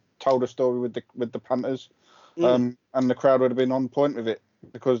it would have told a story with the punters, and the crowd would have been on point with it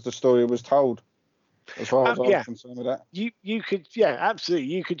because the story was told. As far as I'm concerned with that, you could, absolutely,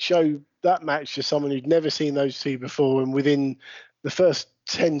 you could show that match to someone who'd never seen those two before, and within the first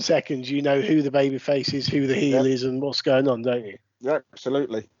 10 seconds, you know who the babyface is, who the heel is, and what's going on, don't you? Yeah,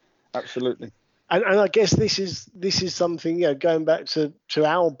 absolutely. And I guess this is something, going back to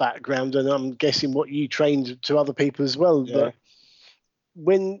our background, and I'm guessing what you trained to other people as well. Yeah. But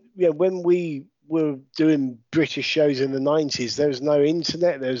when we were doing British shows in the 90s, there was no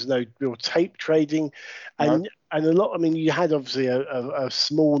internet, there was no real tape trading, and a lot. I mean, you had obviously a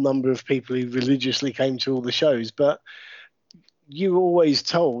small number of people who religiously came to all the shows, but you were always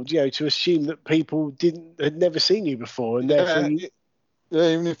told, to assume that people had never seen you before, and therefore.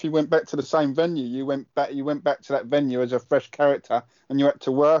 Even if you went back to the same venue, you went back to that venue as a fresh character, and you had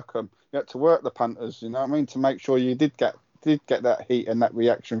to work them. You had to work the punters, you know what I mean, to make sure you did get that heat and that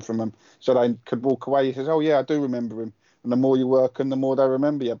reaction from them, so they could walk away. He says, "Oh yeah, I do remember him." And the more you work them, the more they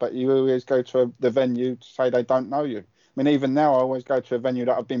remember you. But you always go to the venue to say they don't know you. I mean, even now, I always go to a venue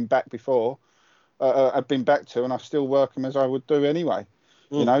that I've been back before, I've been back to, and I still work them as I would do anyway.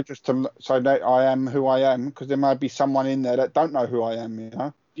 You know, just to say that I am who I am, because there might be someone in there that don't know who I am. You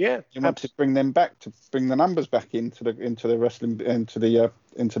know. Yeah. You want to bring them back, to bring the numbers back into the wrestling, into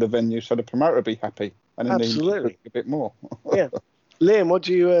the venue, so the promoter will be happy, and then absolutely a bit more. Yeah. Liam, what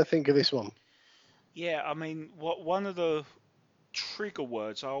do you think of this one? Yeah, I mean, one of the trigger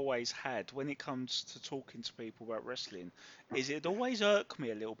words I always had when it comes to talking to people about wrestling is it always irked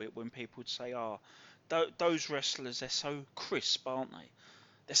me a little bit when people would say, "Oh, those wrestlers, they're so crisp, aren't they?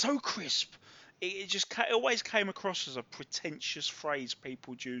 They're so crisp." It always came across as a pretentious phrase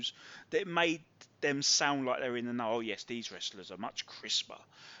people use that made them sound like they're in the know. Oh yes, these wrestlers are much crisper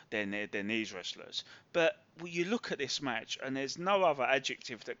than these wrestlers. But you look at this match and there's no other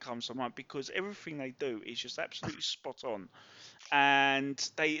adjective that comes to mind, because everything they do is just absolutely spot on, and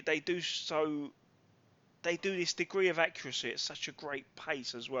they do this degree of accuracy at such a great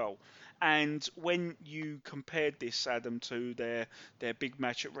pace as well. And when you compared this, Adam, to their big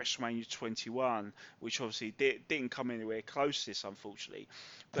match at WrestleMania 21, which obviously didn't come anywhere close to this, unfortunately,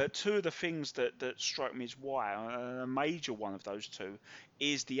 but two of the things that strike me as why, a major one of those two,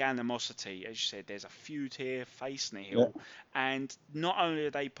 is the animosity. As you said, there's a feud here, face and heel, and not only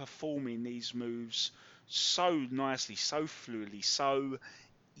are they performing these moves so nicely, so fluidly, so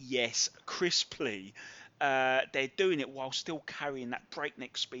yes, crisply. They're doing it while still carrying that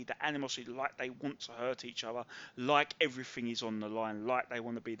breakneck speed, that animosity, like they want to hurt each other, like everything is on the line, like they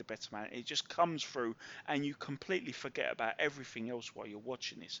want to be the better man. It just comes through, and you completely forget about everything else while you're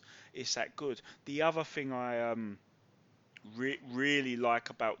watching this. It's that good. The other thing I really like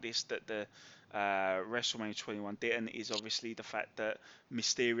about this that the WrestleMania 21 didn't is obviously the fact that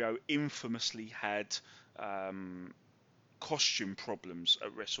Mysterio infamously had costume problems at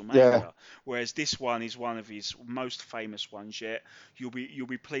WrestleMania, Yeah. whereas this one is one of his most famous ones yet. You'll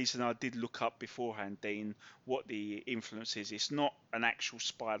be pleased, and I did look up beforehand, Dean, what the influence is. It's not an actual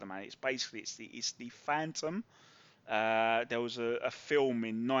Spider-Man. It's basically it's the Phantom. There was a film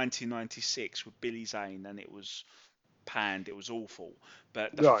in 1996 with Billy Zane, and it was panned. It was awful.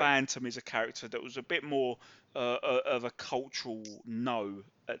 But the Right. Phantom is a character that was a bit more of a cultural no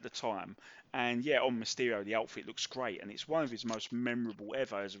at the time. And yeah, on Mysterio, the outfit looks great, and it's one of his most memorable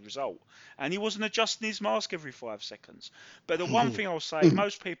ever as a result. And he wasn't adjusting his mask every 5 seconds. But the one thing I'll say,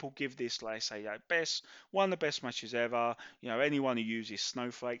 most people give this, like say, one of the best matches ever. Anyone who uses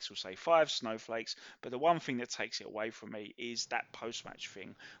snowflakes will say 5 snowflakes. But the one thing that takes it away from me is that post-match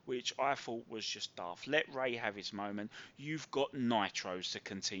thing, which I thought was just daft. Let Ray have his moment. You've got Nitros to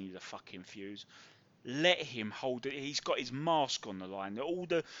continue the fucking feud. Let him hold it. He's got his mask on the line. All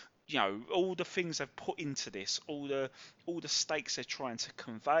the things they've put into this, all the stakes they're trying to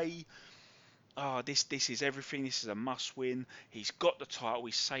convey. This is everything. This is a must-win. He's got the title.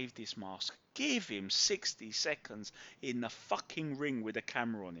 He saved his mask. Give him 60 seconds in the fucking ring with a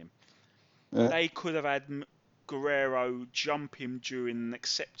camera on him. Yeah. They could have had Guerrero jump him during an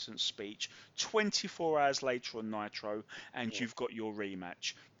acceptance speech 24 hours later on Nitro, and you've got your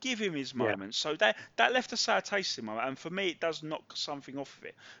rematch. Give him his moment. So that left a sour taste in my mouth, and for me it does knock something off of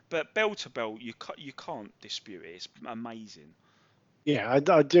it. But bell to bell, you can't dispute it. It's amazing. Yeah,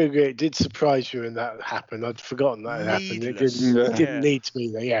 I do agree. It did surprise you when that happened. I'd forgotten that had happened. It Needless. didn't need to be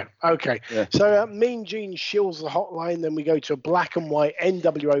there. Yeah. Okay. Yeah. So Mean Gene shields the hotline. Then we go to a black and white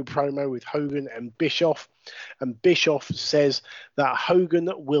NWO promo with Hogan and Bischoff. And Bischoff says that Hogan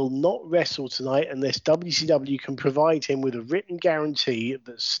will not wrestle tonight unless WCW can provide him with a written guarantee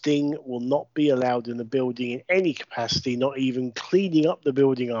that Sting will not be allowed in the building in any capacity, not even cleaning up the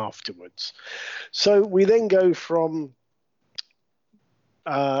building afterwards. So we then go from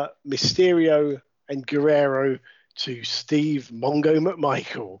Mysterio and Guerrero to Steve Mongo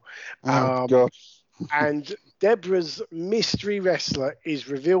McMichael. Oh, gosh. And Deborah's mystery wrestler is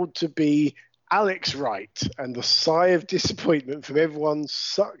revealed to be Alex Wright, and the sigh of disappointment from everyone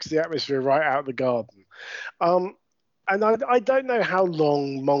sucks the atmosphere right out of the garden. And I don't know how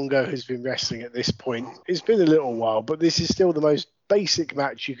long Mongo has been wrestling at this point. It's been a little while, but this is still the most basic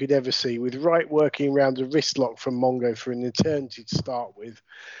match you could ever see, with Wright working around a wrist lock from Mongo for an eternity to start with.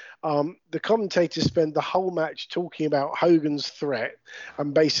 The commentators spend the whole match talking about Hogan's threat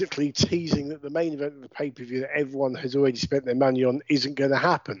and basically teasing that the main event of the pay-per-view that everyone has already spent their money on isn't going to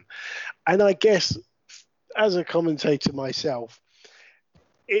happen. And I guess, as a commentator myself,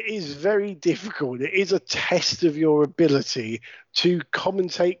 it is very difficult. It is a test of your ability to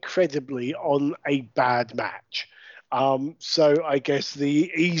commentate credibly on a bad match. So I guess the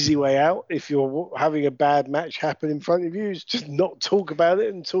easy way out, if you're having a bad match happen in front of you, is just not talk about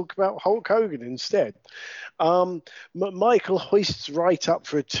it and talk about Hulk Hogan instead. Michael hoists Wright up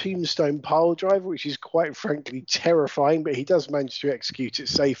for a tombstone pile driver, which is quite frankly terrifying, but he does manage to execute it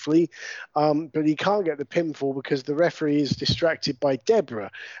safely. But he can't get the pinfall because the referee is distracted by Deborah.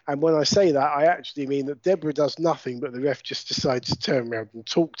 And when I say that, I actually mean that Deborah does nothing, but the ref just decides to turn around and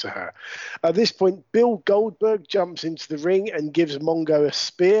talk to her. At this point, Bill Goldberg jumps into the ring and gives Mongo a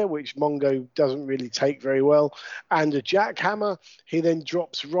spear, which Mongo doesn't really take very well, and a jackhammer. He then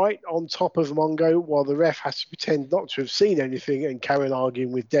drops right on top of Mongo while the ref has to pretend not to have seen anything and carry on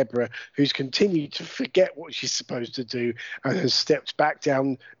arguing with Deborah, who's continued to forget what she's supposed to do and has stepped back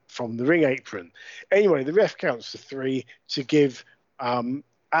down from the ring apron. Anyway, the ref counts to 3 to give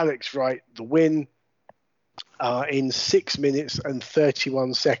Alex Wright the win in 6 minutes and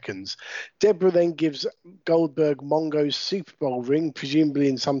 31 seconds. Deborah then gives Goldberg Mongo's Super Bowl ring, presumably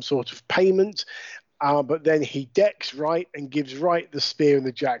in some sort of payment. But then he decks Wright and gives Wright the spear and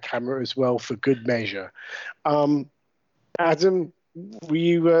the jackhammer as well for good measure. Adam, were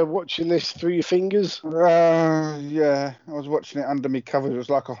you watching this through your fingers? Yeah, I was watching it under me covers. It was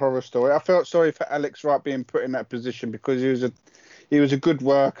like a horror story. I felt sorry for Alex Wright being put in that position because he was a good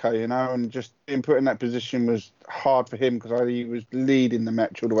worker, and just being put in that position was hard for him because he was leading the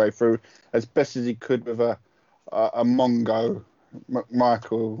match all the way through as best as he could with a Mongo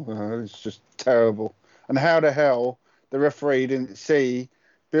McMichael. It's just terrible. And how the hell the referee didn't see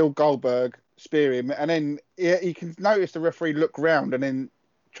Bill Goldberg spear him, and then you can notice the referee look round and then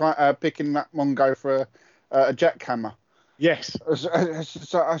try picking Matt Mongo for a jackhammer. Yes.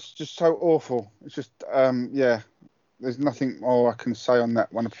 It's just so awful. It's just yeah. There's nothing more I can say on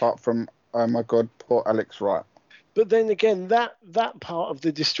that one apart from oh my God, poor Alex Wright. But then again, that part of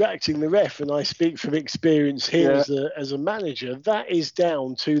the distracting the ref, and I speak from experience here as a manager, that is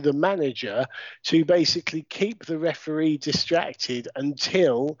down to the manager to basically keep the referee distracted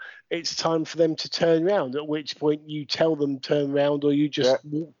until it's time for them to turn around, at which point you tell them turn around or you just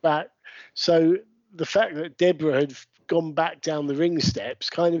walk back. So the fact that Deborah had gone back down the ring steps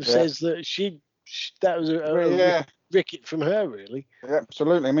kind of says that that was a ricket from her, really. Yeah,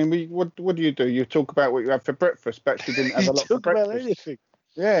 absolutely. I mean, what do? You talk about what you had for breakfast, but she didn't have a lot for breakfast. About anything.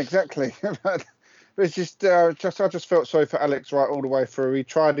 Yeah, exactly. But it's just I just felt sorry for Alex Wright all the way through. He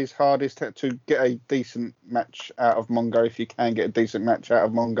tried his hardest to get a decent match out of Mongo, if you can get a decent match out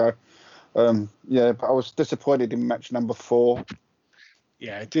of Mongo. But I was disappointed in match number 4.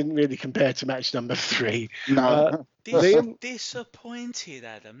 Yeah, it didn't really compare to match number 3. No. Disappointed,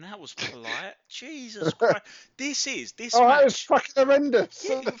 Adam. That was polite. Jesus Christ. This match. That was fucking horrendous.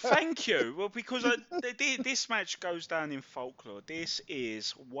 Yeah, thank you. Well, because this match goes down in folklore. This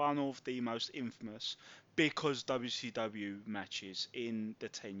is one of the most infamous because WCW matches in the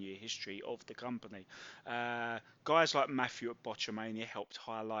 10-year history of the company. Guys like Matthew at Botchamania helped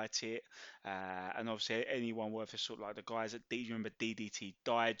highlight it, and obviously anyone worth a sort of like the guys at you remember DDT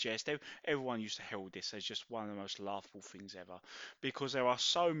Digest, everyone used to herald this as just one of the most laughable things ever, because there are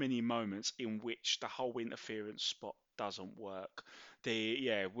so many moments in which the whole interference spot doesn't work.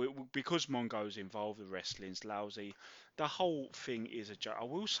 Because Mongo's involved, the wrestling's lousy. The whole thing is a joke. I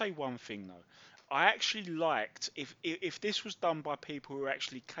will say one thing though. I actually liked if this was done by people who are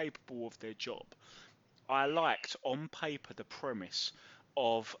actually capable of their job. I liked on paper the premise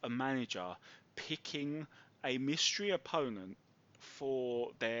of a manager picking a mystery opponent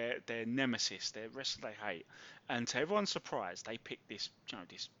for their nemesis, their wrestler they hate, and to everyone's surprise, they picked this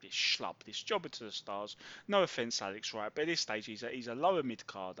schlub, this jobber to the stars. No offense, Alex Wright, but at this stage he's a lower mid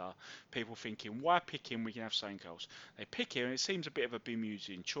carder. People thinking, why pick him? We can have something else. They pick him, and it seems a bit of a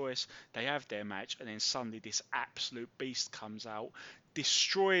bemusing choice. They have their match, and then suddenly this absolute beast comes out,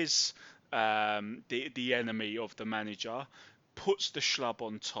 destroys the enemy of the manager, puts the schlub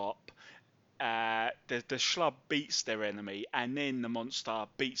on top. The schlub beats their enemy, and then the monster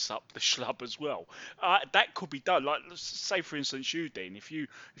beats up the schlub as well. That could be done. Like, say for instance, you, Dean, if you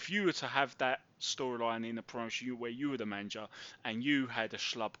were to have that storyline in a promotion where you were the manager and you had a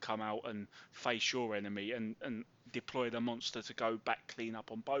schlub come out and face your enemy and deploy the monster to go back clean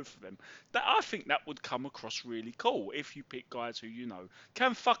up on both of them, I think that would come across really cool if you pick guys who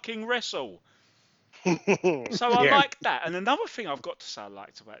can fucking wrestle. So I like that. And another thing I've got to say I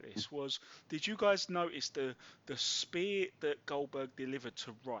liked about this was, did you guys notice the spear that Goldberg delivered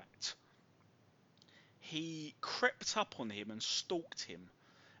to Wright? He crept up on him and stalked him,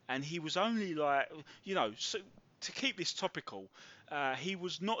 and he was only so to keep this topical, he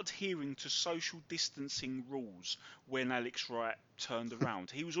was not adhering to social distancing rules when Alex Wright turned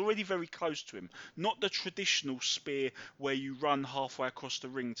around. He was already very close to him. Not the traditional spear where you run halfway across the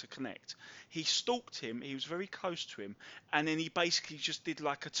ring to connect. He stalked him, he was very close to him, and then he basically just did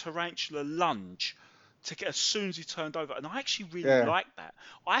like a tarantula lunge as soon as he turned over, and I actually really liked that.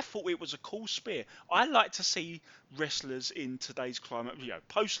 I thought it was a cool spear. I like to see wrestlers in today's climate,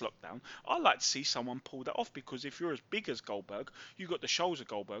 post-lockdown, I like to see someone pull that off, because if you're as big as Goldberg, you've got the shoulders of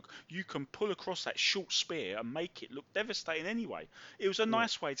Goldberg, you can pull across that short spear and make it look devastating anyway. It was a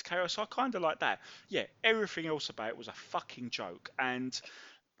nice way to carry on, so I kind of like that. Yeah, everything else about it was a fucking joke, and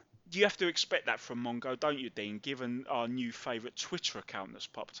you have to expect that from Mongo, don't you, Dean, given our new favourite Twitter account that's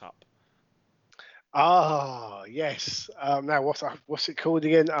popped up. Ah, yes. Now what's it called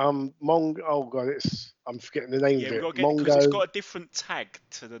again? Mongo. Oh god, I'm forgetting the name of it. Mongo. Because it's got a different tag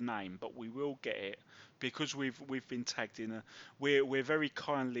to the name, but we will get it because we've been tagged in we're very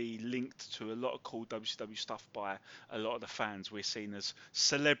kindly linked to a lot of cool WCW stuff by a lot of the fans. We're seen as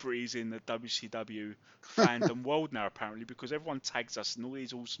celebrities in the WCW fandom world now, apparently, because everyone tags us in all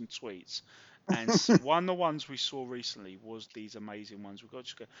these awesome tweets. And one of the ones we saw recently was these amazing ones. We've got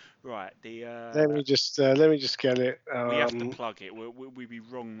to go right. Let me just get it. We have to plug it. We'd be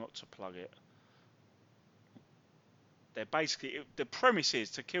wrong not to plug it. They're basically the premise is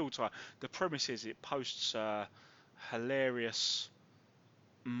to kill time. The premise is it posts hilarious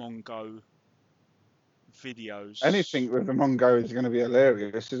Mongo videos. Anything with a Mongo is going to be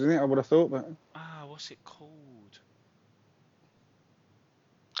hilarious, isn't it? I would have thought, but what's it called?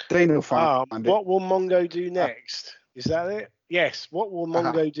 Dean will find it. What will Mongo do next? Is that it? Yes. What will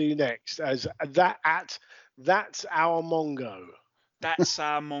Mongo do next? As that's our Mongo. That's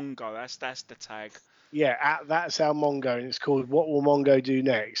our Mongo. That's the tag. Yeah, that's our Mongo, and it's called What Will Mongo Do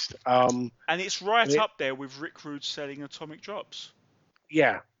Next? And it's right up there with Rick Rude selling Atomic Drops.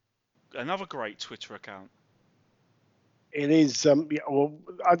 Yeah. Another great Twitter account. It is. Well,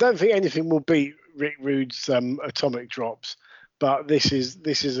 I don't think anything will beat Rick Rude's Atomic Drops, but this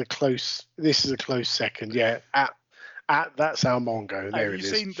is a close second. Yeah. At that's our Mongo. There Have it you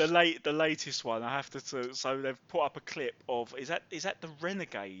is. seen the latest one? I have to. So they've put up a clip of is that the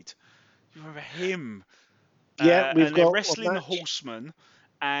Renegade? You remember him? Yeah, and they're wrestling the Horseman,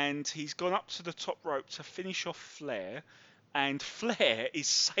 and he's gone up to the top rope to finish off Flair, and Flair is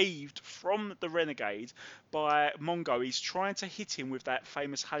saved from the Renegade by Mongo. He's trying to hit him with that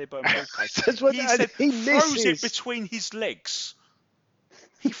famous Halliburton briefcase. He throws it between his legs.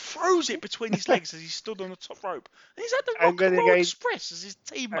 He throws it between his legs as he stood on the top rope. And he's at the Rock and Roll Express as his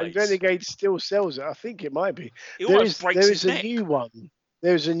teammates. And Renegade still sells it. I think it might be. There is a new one.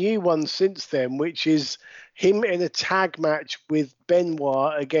 There's a new one since then, which is him in a tag match with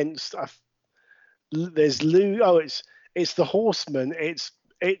Benoit against. There's Lou. Oh, it's the Horseman. It's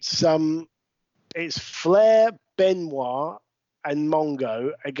Flair, Benoit, and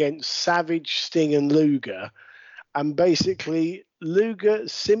Mongo against Savage, Sting, and Luger. And basically, Luger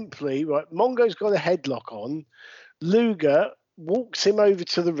simply, right, Mongo's got a headlock on. Luger walks him over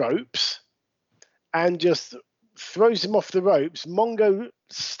to the ropes and just throws him off the ropes. Mongo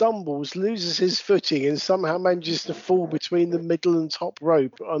stumbles, loses his footing, and somehow manages to fall between the middle and top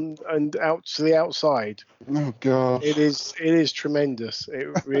rope and out to the outside. Oh God! It is tremendous. It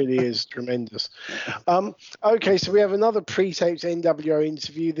really is tremendous. Okay, so we have another pre-taped NWO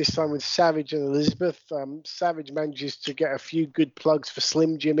interview, this time with Savage and Elizabeth. Savage manages to get a few good plugs for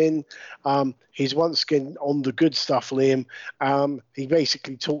Slim Jim in. He's once again on the good stuff, Liam. He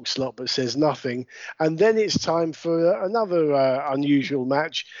basically talks a lot but says nothing. And then it's time for another unusual match.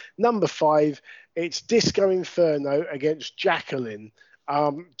 Number 5, it's Disco Inferno against Jacqueline.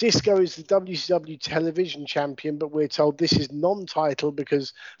 Disco is the WCW television champion, but we're told this is non-title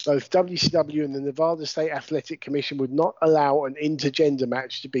because both WCW and the Nevada State Athletic Commission would not allow an intergender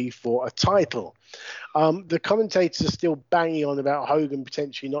match to be for a title. The commentators are still banging on about Hogan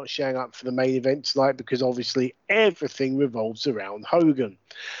potentially not showing up for the main event tonight because obviously everything revolves around Hogan.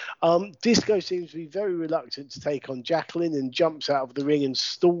 Disco seems to be very reluctant to take on Jacqueline and jumps out of the ring and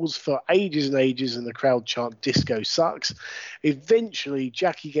stalls for ages and ages, and the crowd chant Disco sucks. Eventually,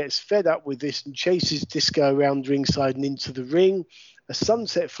 Jackie gets fed up with this and chases Disco around ringside and into the ring. A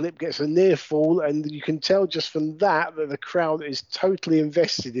sunset flip gets a near fall, and you can tell just from that the crowd is totally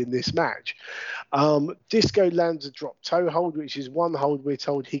invested in this match. Disco lands a drop toe hold, which is one hold we're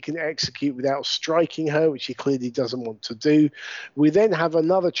told he can execute without striking her, which he clearly doesn't want to do. We then have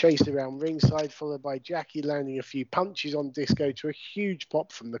another chase around ringside, followed by Jackie landing a few punches on Disco to a huge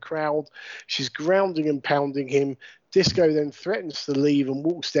pop from the crowd. She's grounding and pounding him. Disco then threatens to leave and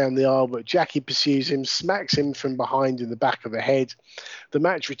walks down the aisle, but Jackie pursues him, smacks him from behind in the back of the head. The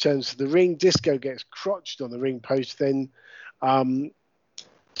match returns to the ring. Disco gets crotched on the ring post. Then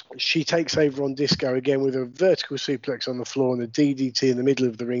she takes over on Disco again with a vertical suplex on the floor and a DDT in the middle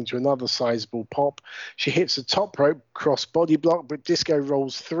of the ring to another sizable pop. She hits a top rope cross body block, but Disco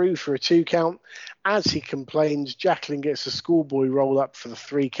rolls through for a 2 count. As he complains, Jacqueline gets a schoolboy roll up for the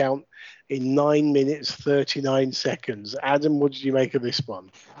 3 count in 9 minutes 39 seconds. Adam, what did you make of this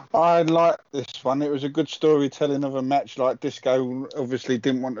one? I liked this one. It was a good storytelling of a match. Like Disco obviously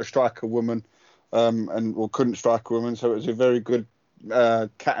didn't want to strike a woman, couldn't strike a woman, so it was a very good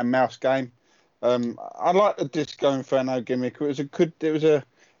cat and mouse game. I like the Disco Inferno gimmick. It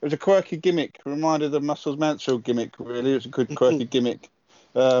was a quirky gimmick. It reminded of Muscles Mansfield gimmick. Really, it was a good quirky gimmick.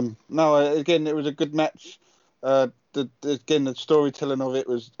 Again, it was a good match. The storytelling of it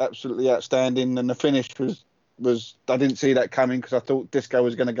was absolutely outstanding, and the finish was I didn't see that coming because I thought Disco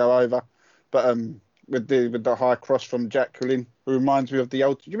was going to go over, but with the high cross from Jacqueline, who reminds me of do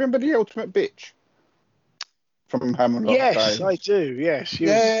you remember the Ultimate Bitch from Hammerlock? Yes, days? I do. Yes, she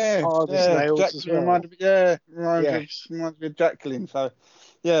was hard as nails as well. Reminds me of Jacqueline. So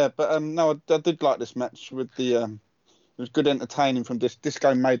yeah, but I did like this match with the it was good entertaining from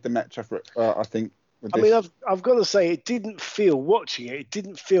Disco made the match I think. I mean, I've got to say, it didn't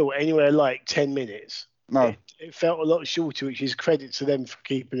feel anywhere like 10 minutes. No. It felt a lot shorter, which is credit to them for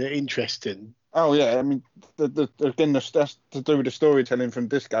keeping it interesting. Oh, yeah. I mean, that's to do with the storytelling from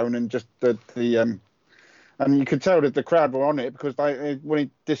Disco, and then just and you could tell that the crowd were on it because they wanted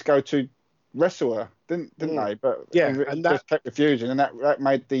Disco to wrestle her, didn't they? But yeah, and that just kept refusing, and that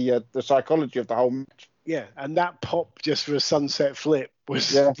made the psychology of the whole match Yeah, and that pop just for a sunset flip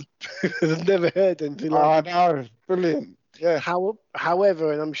was Yeah. I've never heard anything like I know, brilliant. Yeah.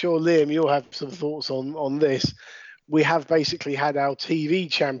 However, and I'm sure Liam, you'll have some thoughts on this. We have basically had our TV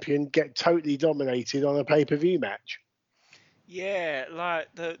champion get totally dominated on a pay-per-view match. Yeah, like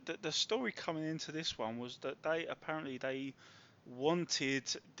the story coming into this one was that they wanted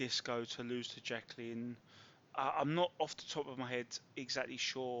Disco to lose to Jacqueline. I'm not off the top of my head exactly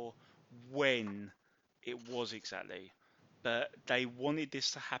sure when it was exactly, but they wanted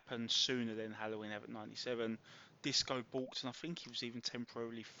this to happen sooner than Halloween Havoc 97. Disco balked, and I think he was even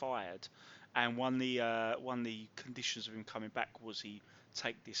temporarily fired. And one of the conditions of him coming back was he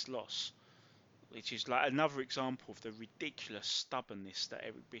take this loss, which is like another example of the ridiculous stubbornness that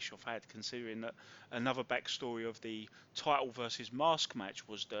Eric Bischoff had, considering that another backstory of the title versus mask match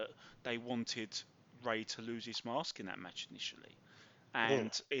was that they wanted Ray to lose his mask in that match initially,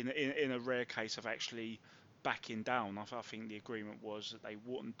 and in a rare case of actually backing down, I think the agreement was that they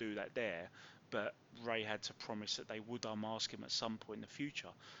wouldn't do that there, but Ray had to promise that they would unmask him at some point in the future,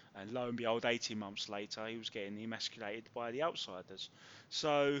 and lo and behold, 18 months later, he was getting emasculated by the Outsiders.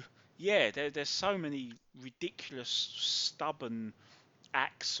 So yeah, there's so many ridiculous, stubborn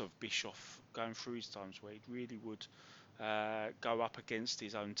acts of Bischoff going through his times where he really would go up against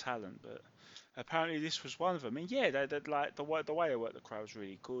his own talent, but apparently this was one of them. And yeah, they like the way they worked the crowd was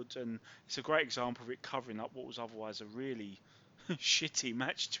really good, and it's a great example of it covering up what was otherwise a really shitty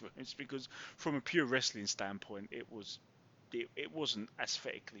match to us, because from a pure wrestling standpoint, it wasn't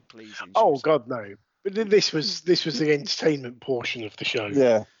aesthetically pleasing. Oh God, no! But this was the entertainment portion of the show.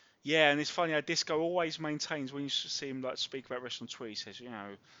 Yeah. Yeah, and it's funny how Disco always maintains when you see him like speak about wrestling on Twitter, he says,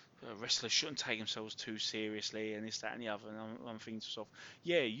 wrestlers shouldn't take themselves too seriously and this, that, and the other. And I'm thinking to myself,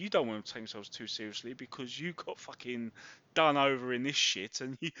 yeah, you don't want to take themselves too seriously because you got fucking done over in this shit,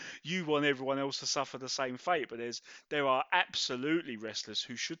 and you want everyone else to suffer the same fate. But there are absolutely wrestlers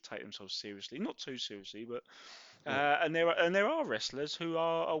who should take themselves seriously, not too seriously, but. And there are wrestlers who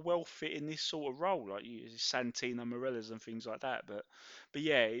are well fit in this sort of role, like Santino Morella's and things like that. But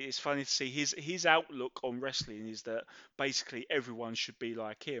yeah, it's funny to see his outlook on wrestling is that basically everyone should be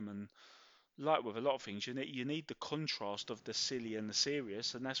like him, and like with a lot of things, you need the contrast of the silly and the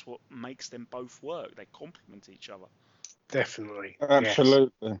serious, and that's what makes them both work. They complement each other. Definitely.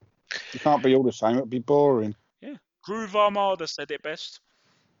 Absolutely. Yes. You can't be all the same. It'd be boring. Yeah. Groove Armada said it best.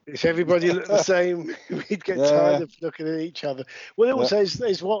 If everybody looked the same, we'd get tired of looking at each other. Well, it also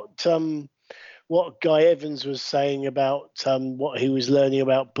is what Guy Evans was saying about what he was learning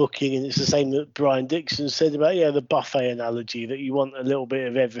about booking, and it's the same that Brian Dixon said about the buffet analogy, that you want a little bit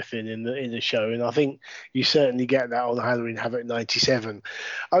of everything in the show, and I think you certainly get that on Halloween Havoc 97.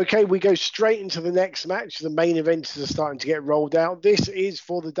 Okay, we go straight into the next match. The main events are starting to get rolled out. This is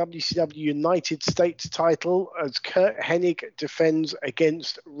for the WCW United States title as Curt Hennig defends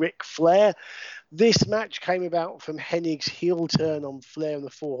against Ric Flair. This match came about from Hennig's heel turn on Flair and the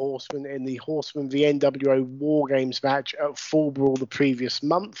Four Horsemen in the Horsemen v NWO War Games match at Fall Brawl the previous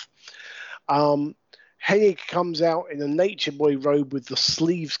month. Hennig comes out in a Nature Boy robe with the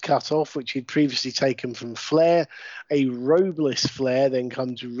sleeves cut off, which he'd previously taken from Flair. A robeless Flair then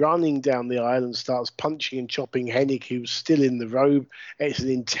comes running down the aisle and starts punching and chopping Hennig, who's still in the robe. It's an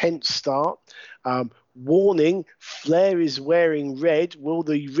intense start. Warning, Flair is wearing red. Will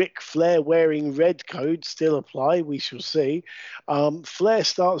the Ric Flair wearing red code still apply? We shall see. Flair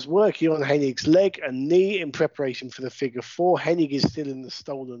starts working on Hennig's leg and knee in preparation for the figure four. Hennig is still in the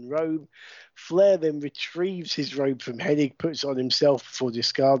stolen robe. Flair then retrieves his robe from Hennig, puts it on himself before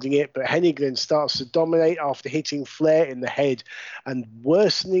discarding it, but Hennig then starts to dominate after hitting Flair in the head and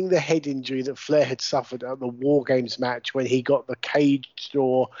worsening the head injury that Flair had suffered at the War Games match when he got the cage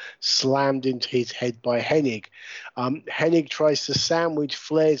door slammed into his head by Hennig. Hennig tries to sandwich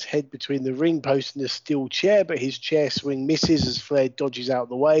Flair's head between the ring post and the steel chair, but his chair swing misses as Flair dodges out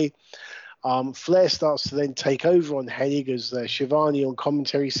the way. Flair starts to then take over on Hennig as Shivani on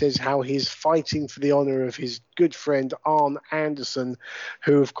commentary says how he's fighting for the honor of his good friend Arn Anderson,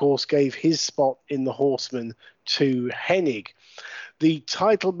 who of course gave his spot in the Horsemen to Hennig. The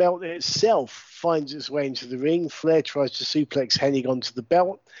title belt itself finds its way into the ring. Flair tries to suplex Hennig onto the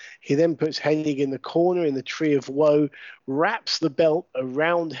belt. He then puts Hennig in the corner in the Tree of Woe, wraps the belt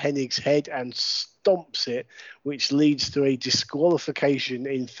around Hennig's head and stomps it, which leads to a disqualification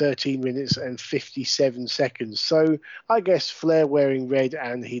in 13 minutes and 57 seconds. So I guess Flair wearing red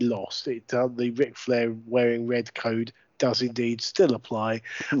and he lost. The Ric Flair wearing red code does indeed still apply.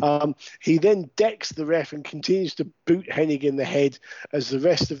 He then decks the ref and continues to boot Hennig in the head as the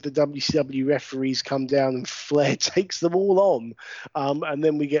rest of the WCW referees come down and Flair takes them all on. And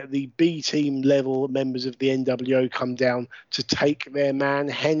then we get the B team level members of the NWO come down to take their man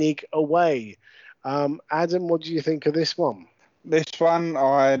Hennig away. Adam, what do you think of this one? This one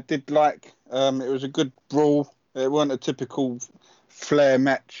I did like. It was a good brawl. It wasn't a typical Flair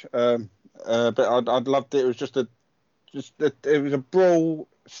match, but I'd loved it. It was it was a brawl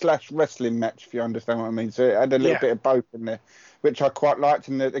 / wrestling match, if you understand what I mean. So it had a little bit of both in there, which I quite liked.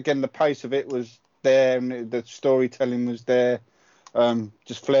 And again, the pace of it was there, and the storytelling was there.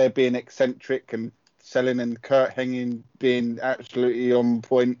 Just Flair being eccentric and selling, and Kurt Hennig being absolutely on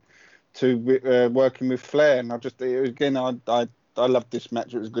point to working with Flair. And I loved this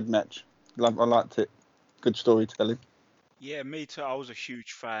match. It was a good match. I liked it. Good storytelling. Yeah, me too. I was a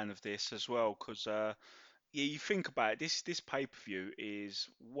huge fan of this as well because, you think about it. This pay-per-view is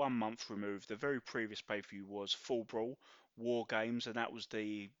 1 month removed. The very previous pay-per-view was Full Brawl, War Games, and that was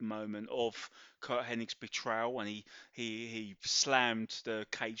the moment of Kurt Hennig's betrayal, and he slammed the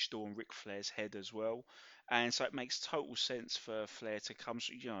cage door on Ric Flair's head as well. And so it makes total sense for Flair to come.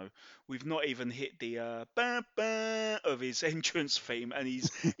 We've not even hit the bah, bah of his entrance theme, and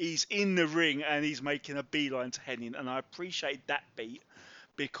he's in the ring and he's making a beeline to Hennig, and I appreciate that beat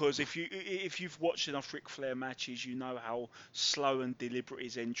because if you've watched enough Ric Flair matches, you know how slow and deliberate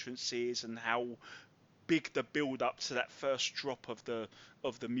his entrance is, and how big the build up to that first drop of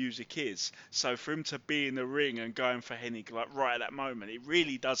the music is. So for him to be in the ring and going for Hennig like right at that moment, it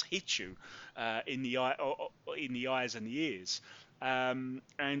really does hit you in the eyes and the ears. And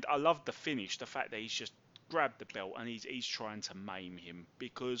I love the finish, the fact that he's just grabbed the belt and he's trying to maim him,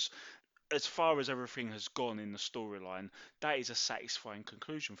 because as far as everything has gone in the storyline, that is a satisfying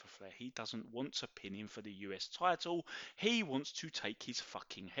conclusion for Flair. He doesn't want to pin him for the US title. He wants to take his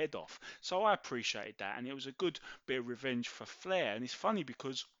fucking head off. So I appreciated that, and it was a good bit of revenge for Flair. And it's funny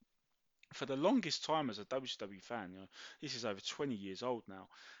because for the longest time as a WCW fan, this is over 20 years old now,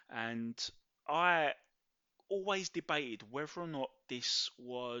 and I always debated whether or not this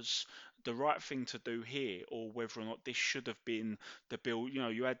was the right thing to do here, or whether or not this should have been the build.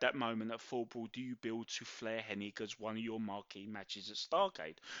 You had that moment at Full Brawl. Do you build to Flair Hennig as one of your marquee matches at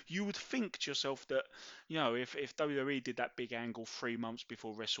Starrcade? You would think to yourself that, if WWE did that big angle 3 months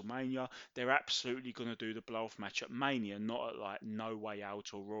before WrestleMania, they're absolutely going to do the blow-off match at Mania, not at like No Way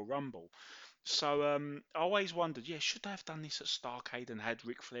Out or Royal Rumble. So I always wondered, should they have done this at Starrcade and had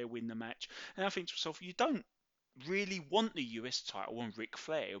Ric Flair win the match? And I think to myself, you don't really want the US title on Ric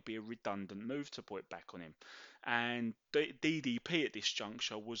Flair. It'll be a redundant move to put it back on him. And DDP at this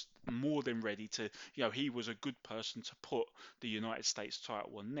juncture was more than ready to, he was a good person to put the United States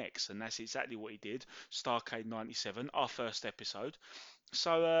title on next. And that's exactly what he did. Starrcade 97, our first episode.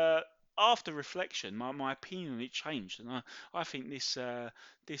 So after reflection, my opinion on it changed. And I think this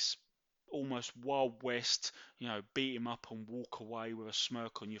almost Wild West, beat him up and walk away with a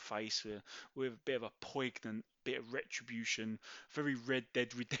smirk on your face, with a bit of a poignant bit of retribution, very Red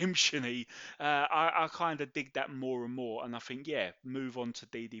Dead Redemption-y. I kind of dig that more and more, and I think, move on to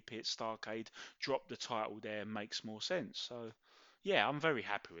DDP at Starrcade, drop the title there, makes more sense. So, I'm very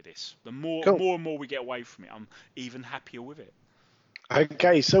happy with this. The more and more we get away from it, I'm even happier with it.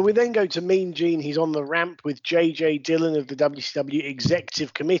 Okay, so we then go to Mean Gene. He's on the ramp with J.J. Dillon of the WCW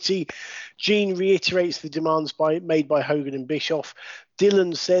Executive Committee. Gene reiterates the demands made by Hogan and Bischoff.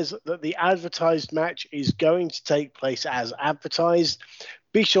 Dillon says that the advertised match is going to take place as advertised.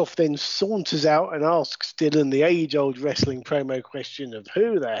 Bischoff then saunters out and asks Dillon the age-old wrestling promo question of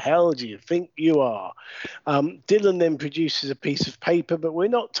who the hell do you think you are? Dillon then produces a piece of paper, but we're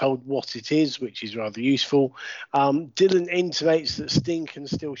not told what it is, which is rather useful. Dillon intimates that Sting can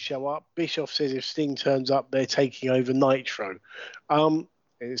still show up. Bischoff says if Sting turns up, they're taking over Nitro.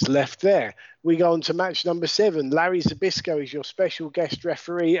 It's left there. We go on to match number 7. Larry Zbyszko is your special guest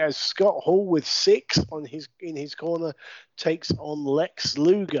referee as Scott Hall with 6 in his corner takes on Lex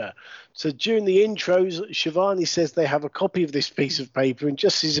Luger. So during the intros, Shivani says they have a copy of this piece of paper, and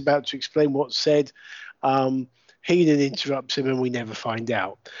just as he's about to explain what's said, Heenan interrupts him and we never find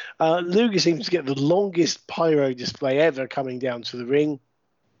out. Luger seems to get the longest pyro display ever coming down to the ring.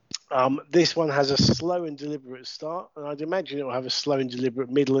 This one has a slow and deliberate start, and I'd imagine it will have a slow and deliberate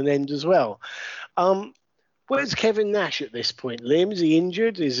middle and end as well. Where's Kevin Nash at this point, Liam? Is he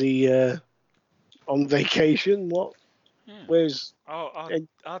injured? Is he on vacation? What? Where's?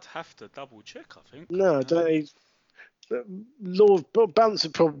 I'd have to double check, I think. No, I don't. Law of balance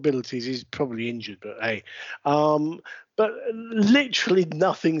of probabilities, he's probably injured, but hey. But literally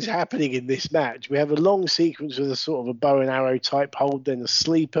nothing's happening in this match. We have a long sequence with a sort of a bow and arrow type hold, then a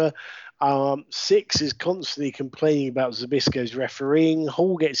sleeper. Six is constantly complaining about Zabisco's refereeing.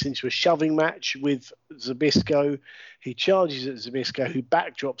 Hall gets into a shoving match with Zabisco. He charges at Zabisco, who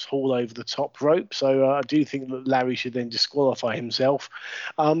backdrops Hall over the top rope. So I do think that Larry should then disqualify himself.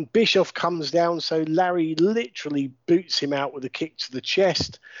 Bischoff comes down, so Larry literally boots him out with a kick to the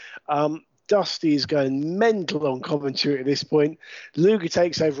chest. Dusty is going mental on commentary at this point. Luger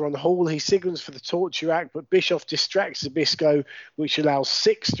takes over on Hall. He signals for the torture act, but Bischoff distracts Zabisco, which allows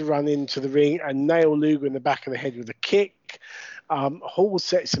Six to run into the ring and nail Luger in the back of the head with a kick. Hall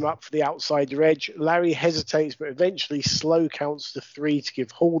sets him up for the outsider edge. Larry hesitates, but eventually slow counts to 3 to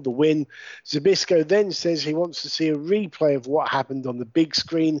give Hall the win. Zabisco then says he wants to see a replay of what happened on the big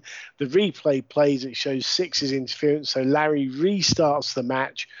screen. The replay plays. It shows Six's interference, so Larry restarts the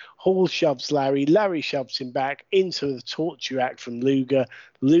match. Hall shoves Larry. Larry shoves him back into the torture act from Luger.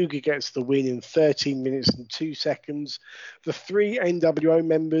 Luger gets the win in 13 minutes and 2 seconds. The 3 NWO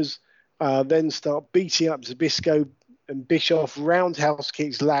members then start beating up Zabisco, and Bischoff roundhouse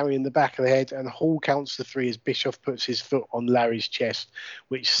kicks Larry in the back of the head, and Hall counts to 3 as Bischoff puts his foot on Larry's chest,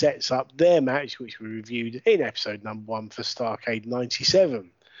 which sets up their match, which we reviewed in episode number 1 for Starrcade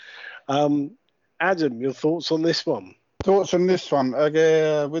 97. Adam, your thoughts on this one? Thoughts on this one?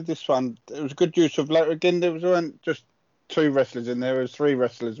 With this one, it was a good use of Larry. Again, there weren't just 2 wrestlers in there. There was 3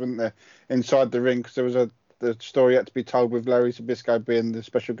 wrestlers, weren't there, inside the ring, because there was the story had to be told with Larry Zabisco being the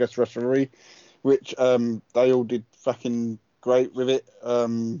special guest referee, which they all did fucking great with it.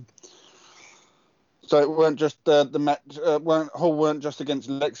 So it weren't just the match. Hall weren't just against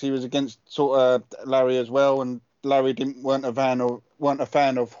Lex. He was against sort of Larry as well, and Larry weren't a fan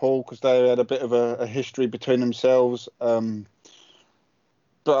of Hall because they had a bit of a history between themselves. But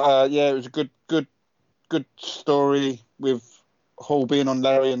yeah, it was a good story with Hall being on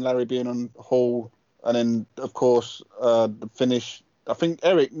Larry and Larry being on Hall, and then of course the finish. I think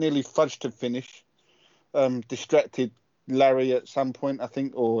Eric nearly fudged to finish, distracted Larry at some point, I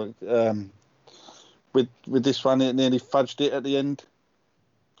think, or with this one, it nearly fudged it at the end.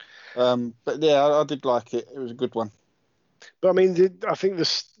 But yeah, I did like it. It was a good one. But I mean, I think the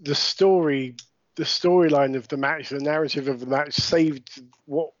storyline of the match, the narrative of the match, saved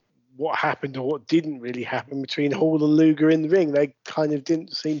what happened or what didn't really happen between Hall and Luger in the ring. They kind of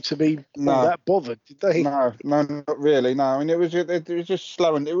didn't seem to be all that bothered, did they? No, not really. No, I mean it was just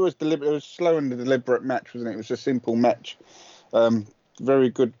slow and it was deliberate. It was slow and deliberate match, wasn't it? It was a simple match. Very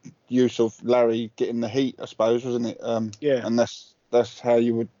good use of Larry getting the heat, I suppose, wasn't it? Yeah. And that's how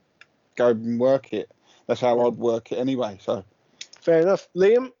you would go and work it. That's how I'd work it anyway. So. Fair enough,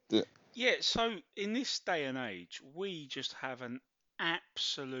 Liam. Yeah. So in this day and age, we just have an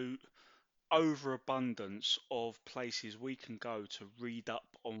absolute overabundance of places we can go to read up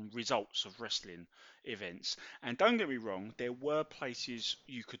on results of wrestling events. And don't get me wrong, there were places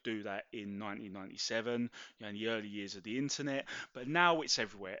you could do that in 1997, in the early years of the internet, but now it's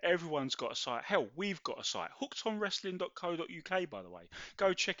everywhere. Everyone's got a site. Hell, we've got a site, hookedonwrestling.co.uk, by the way.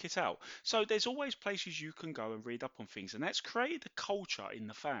 Go check it out. So there's always places you can go and read up on things, and that's created a culture in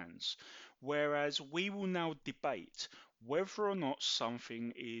the fans. Whereas we will now debate whether or not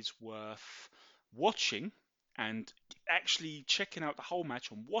something is worth watching and actually checking out the whole match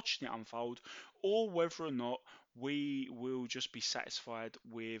and watching it unfold, or whether or not we will just be satisfied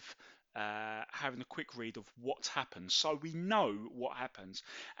with having a quick read of what's happened so we know what happens.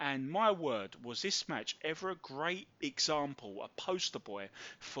 And my word, was this match ever a great example, a poster boy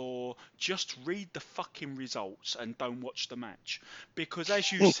for just read the fucking results and don't watch the match. Because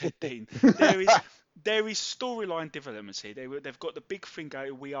as you said, Dean, there is storyline developments here. They've got the big thing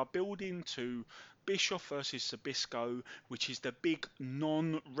going. We are building to Bischoff versus Zabisco, which is the big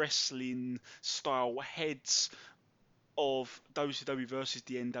non-wrestling style heads of WCW versus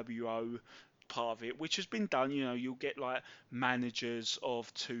the NWO part of it, which has been done. You'll get like managers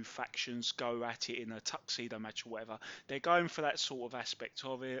of 2 factions go at it in a tuxedo match or whatever. They're going for that sort of aspect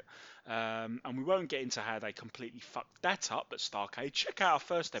of it, and we won't get into how they completely fucked that up at Starrcade. Check out our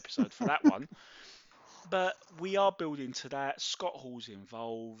first episode for that one. But we are building to that. Scott Hall's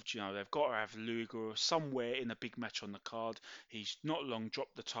involved. They've got to have Luger somewhere in a big match on the card. He's not long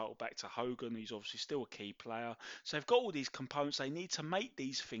dropped the title back to Hogan. He's obviously still a key player. So they've got all these components. They need to make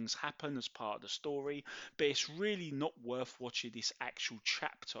these things happen as part of the story. But it's really not worth watching this actual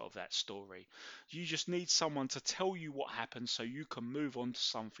chapter of that story. You just need someone to tell you what happened so you can move on to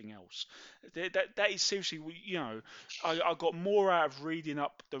something else. That is seriously, I got more out of reading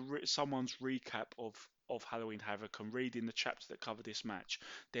up someone's recap of of Halloween Havoc and reading the chapter that cover this match,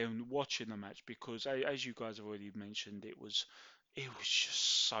 then watching the match, because as you guys have already mentioned, it was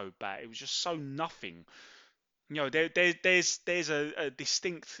just so bad. It was just so nothing. There's a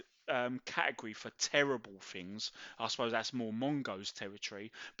distinct category for terrible things. I suppose that's more Mongo's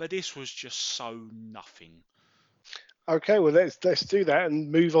territory, but this was just so nothing. Okay, well let's do that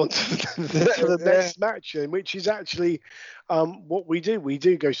and move on to the next match then, which is actually what we do. We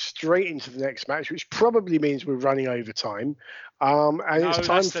do go straight into the next match, which probably means we're running over time. And no, it's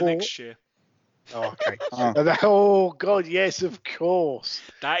time that's the next year. Oh, okay. Oh God, yes, of course.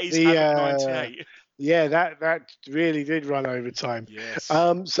 That is Havoc 98. Yeah, that really did run over time. Yes.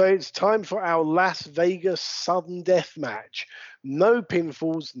 So it's time for our Las Vegas sudden death match. No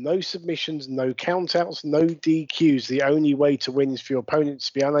pinfalls, no submissions, no countouts, no DQs. The only way to win is for your opponent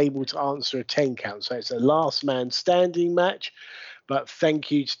to be unable to answer a 10 count. So it's a last man standing match. But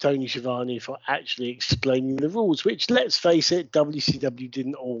thank you to Tony Schiavone for actually explaining the rules, which, let's face it, WCW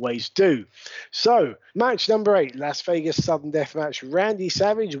didn't always do. So, match number 8, Las Vegas sudden death match. Randy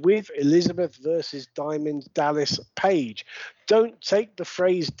Savage with Elizabeth versus Diamond Dallas Page. Don't take the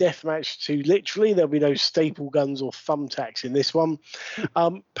phrase death match too literally. There'll be no staple guns or thumbtacks in this one.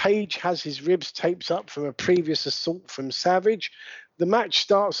 Page has his ribs taped up from a previous assault from Savage. The match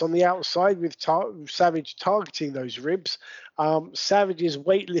starts on the outside with Savage targeting those ribs. Savage's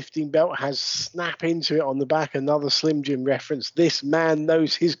weightlifting belt has snap into it on the back, another Slim Jim reference. This man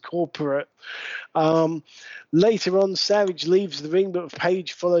knows his corporate. Later on, Savage leaves the ring, but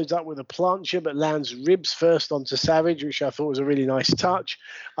Page follows up with a plancha, but lands ribs first onto Savage, which I thought was a really nice touch.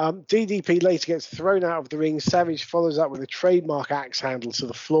 DDP later gets thrown out of the ring. Savage follows up with a trademark axe handle to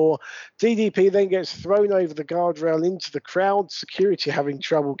the floor. DDP then gets thrown over the guardrail into the crowd, security having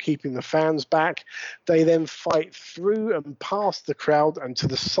trouble keeping the fans back. They then fight through and past the crowd and to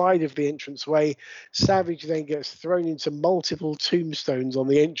the side of the entranceway. Savage then gets thrown into multiple tombstones on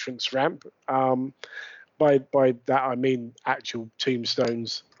the entrance ramp. By that I mean actual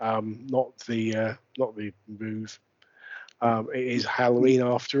tombstones, not the move. It is Halloween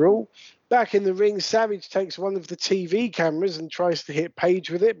after all. Back in the ring, Savage takes one of the TV cameras and tries to hit Page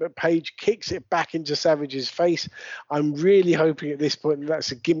with it, but Page kicks it back into Savage's face. I'm really hoping at this point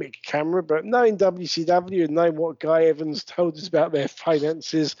that's a gimmick camera, but knowing WCW and knowing what Guy Evans told us about their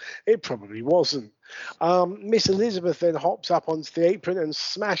finances, it probably wasn't. Miss Elizabeth then hops up onto the apron and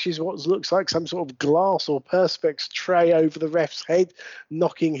smashes what looks like some sort of glass or perspex tray over the ref's head,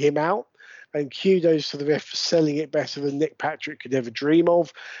 knocking him out. And kudos to the ref for selling it better than Nick Patrick could ever dream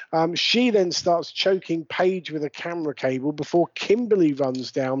of. She then starts choking Page with a camera cable before Kimberly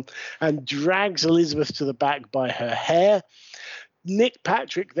runs down and drags Elizabeth to the back by her hair. Nick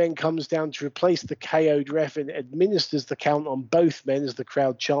Patrick then comes down to replace the KO'd ref and administers the count on both men as the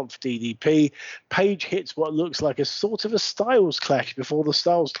crowd chant for DDP. Page hits what looks like a sort of a Styles Clash before the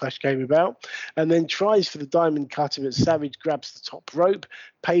Styles Clash came about, and then tries for the diamond cutter, but Savage grabs the top rope.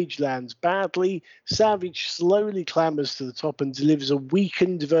 Page lands badly. Savage slowly clambers to the top and delivers a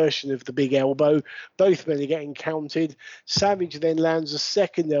weakened version of the big elbow. Both men are getting counted. Savage then lands a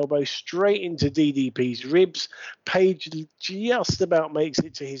second elbow straight into DDP's ribs. Page just about makes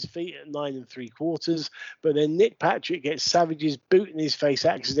it to his feet at 9 3/4, but then Nick Patrick gets Savage's boot in his face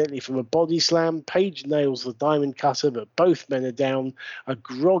accidentally from a body slam. Page nails the diamond cutter, but both men are down. A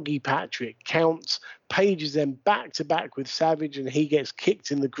groggy Patrick counts. Page is then back to back with Savage and he gets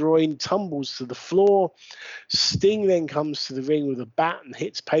kicked in the groin, tumbles to the floor. Sting then comes to the ring with a bat and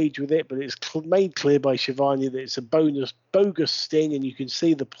hits Page with it, but it's made clear by Schiavone that it's a bogus Sting, and you can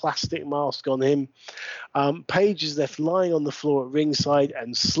see the plastic mask on him. Page is left lying on the floor at ringside,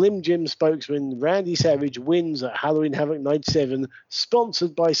 and Slim Jim spokesman Randy Savage wins at Halloween Havoc 97,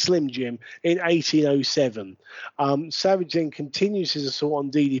 sponsored by Slim Jim in 1807. Savage then continues his assault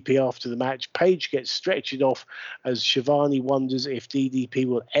on DDP after the match. Page gets stretched off as Schiavone wonders if DDP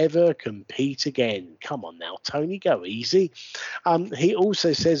will ever compete again. Come on now, Tony, go easy. He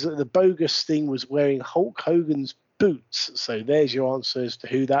also says that the bogus Sting was wearing Hulk Hogan's boots. So there's your answer as to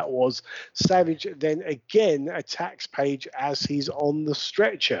who that was. Savage then again attacks Page as he's on the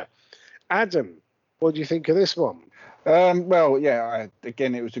stretcher. Adam, what do you think of this one? Well, yeah,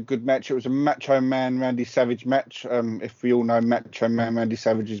 again, it was a good match. It was a Macho Man Randy Savage match. If we all know Macho Man Randy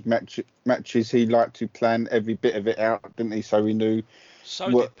Savage's matches, he liked to plan every bit of it out, didn't he? So we knew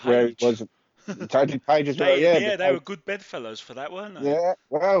where he was. So did Page as well. They were good bedfellows for that, weren't they? Yeah,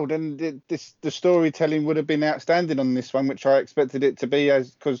 well, then the storytelling would have been outstanding on this one, which I expected it to be,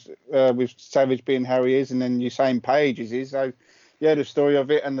 because with Savage being how he is, and then you're saying Page is. So, yeah, the story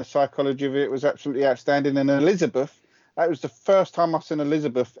of it and the psychology of it was absolutely outstanding. And Elizabeth, that was the first time I've seen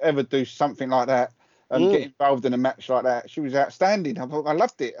Elizabeth ever do something like that. Get involved in a match like that. She was outstanding. I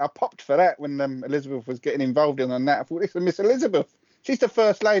loved it. I popped for that when Elizabeth was getting involved in on that. I thought, this is Miss Elizabeth. She's the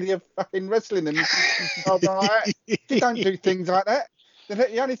first lady of fucking wrestling, and she don't do things like that.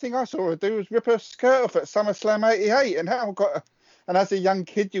 The only thing I saw her do was rip her skirt off at SummerSlam '88, and how I got. And as a young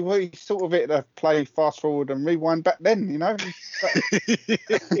kid, you sort of it to play fast forward and rewind back then, you know.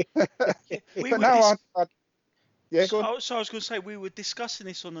 But now So I was going to say, we were discussing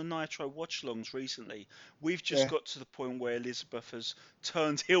this on the Nitro watch-alongs recently. We've just got to the point where Elizabeth has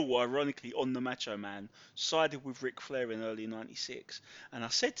turned heel, ironically, on the Macho Man, sided with Ric Flair in early '96. And I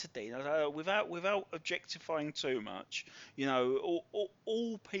said to Dean, without objectifying too much, you know,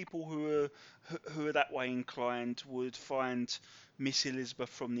 all people who are that way inclined would find Miss Elizabeth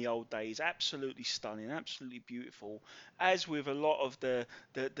from the old days absolutely stunning, absolutely beautiful, as with a lot of the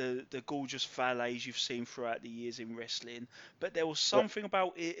gorgeous valets you've seen throughout the years in wrestling. But there was something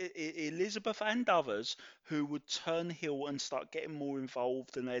about Elizabeth and others who would turn heel and start getting more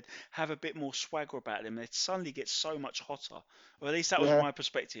involved, and they'd have a bit more swagger about them. They'd suddenly get so much hotter, or at least that was my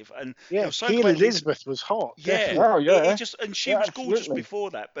perspective. And heel Elizabeth was hot. Yeah, definitely. she was gorgeous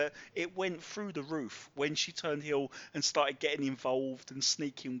before that, but it went through the roof when she turned heel and started getting involved and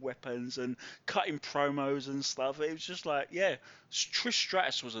sneaking weapons and cutting promos and stuff. It was just like, Trish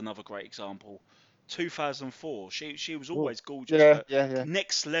Stratus was another great example. 2004, she was always gorgeous.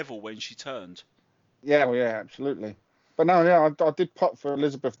 Next level when she turned. Yeah, absolutely. But no, I did pop for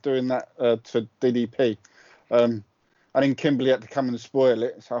Elizabeth doing that to DDP. And then Kimberly had to come and spoil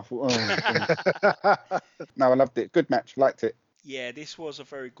it. So I thought, no, I loved it. Good match, liked it. Yeah, this was a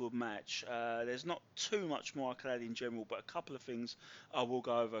very good match. There's not too much more I can add in general, but a couple of things I will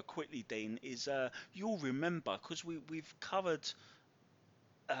go over quickly, Dean, is you'll remember, because we've covered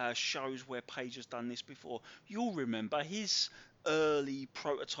shows where Page has done this before, you'll remember his early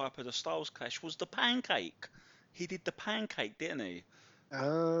prototype of the Styles Clash was the pancake. He did the pancake, didn't he?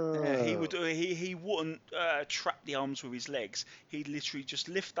 He would. He wouldn't trap the arms with his legs. He'd literally just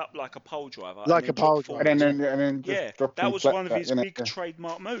lift up like a pole driver. Like a pole driver. And then that was one of his big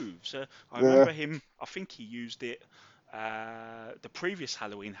trademark moves. I remember him. I think he used it the previous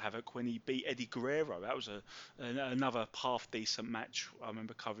Halloween Havoc when he beat Eddie Guerrero. That was another half decent match I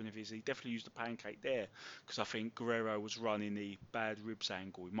remember covering of his. He definitely used the pancake there because I think Guerrero was running the bad ribs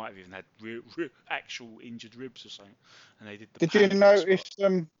angle. He might have even had actual injured ribs or something. And they did the Did you notice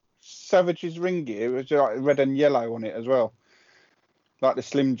Savage's ring gear? It was like red and yellow on it as well. Like the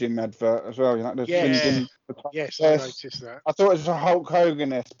Slim Jim advert as well. You know, the Slim Jim. Yes, I noticed that. I thought it was a Hulk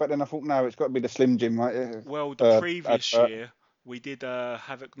Hogan-esque, but then I thought, no, it's got to be the Slim Jim, right? Well, the previous year, we did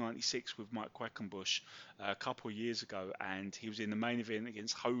Havoc 96 with Mike Quackenbush a couple of years ago, and he was in the main event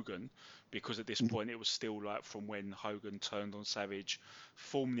against Hogan, because at this point it was still like from when Hogan turned on Savage,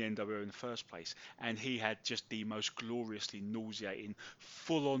 formed the NWO in the first place, and he had just the most gloriously nauseating,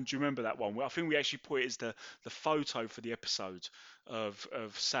 full-on, do you remember that one? I think we actually put it as the photo for the episode of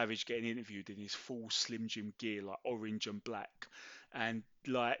Savage getting interviewed in his full Slim Jim gear, like orange and black, and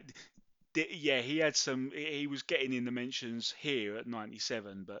like... he had some. He was getting in the mentions here at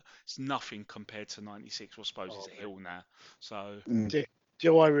 97, but it's nothing compared to 96. I suppose it's a hill now. So.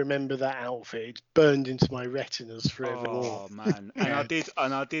 Do I remember that outfit? It's burned into my retinas forevermore. Oh man, and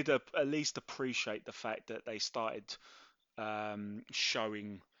I did at least appreciate the fact that they started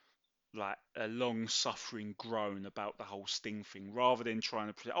showing like a long-suffering groan about the whole Sting thing, rather than trying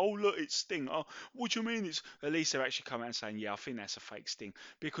to pretend, oh look, it's Sting. Oh, what do you mean it's? At least they're actually coming out and saying, yeah, I think that's a fake Sting,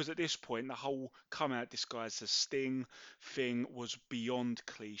 because at this point the whole come out disguised as Sting thing was beyond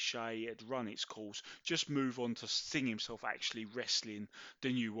cliche. It had run its course. Just move on to Sting himself actually wrestling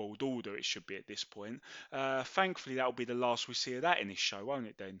the New World Order. It should be at this point. Thankfully, that'll be the last we see of that in this show, won't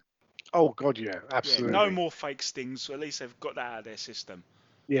it? Then. Oh God, yeah, absolutely. Yeah, no more fake Stings. So at least they've got that out of their system.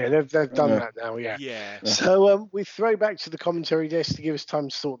 Yeah, they've done that now, yeah. So we throw back to the commentary desk to give us time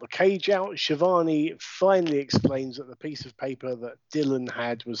to sort the cage out. Shivani finally explains that the piece of paper that Dylan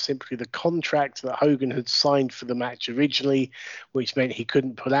had was simply the contract that Hogan had signed for the match originally, which meant he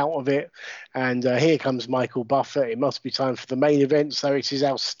couldn't pull out of it. And here comes Michael Buffer. It must be time for the main event. So it is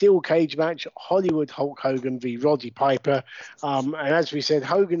our steel cage match, Hollywood Hulk Hogan v Roddy Piper. And as we said,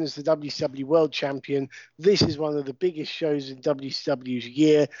 Hogan is the WCW World Champion. This is one of the biggest shows in WCW's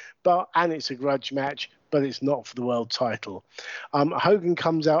year. And it's a grudge match, but it's not for the world title. Hogan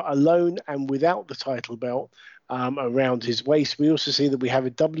comes out alone and without the title belt around his waist. We also see that we have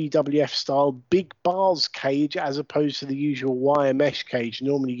a WWF-style big bars cage as opposed to the usual wire mesh cage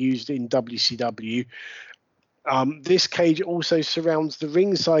normally used in WCW. This cage also surrounds the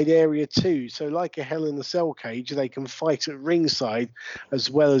ringside area too. So like a Hell in a Cell cage, they can fight at ringside as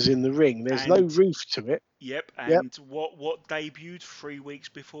well as in the ring. There's no roof to it. Yep. And what debuted 3 weeks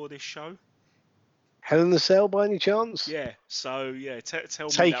before this show? Hell in a Cell by any chance? Yeah. So yeah, tell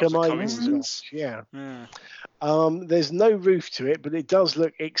me Taker that was a Michaels coincidence. match, yeah. Yeah. There's no roof to it, but it does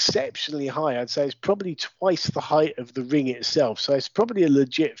look exceptionally high. I'd say it's probably twice the height of the ring itself. So it's probably a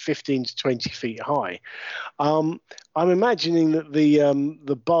legit 15 to 20 feet high. I'm imagining that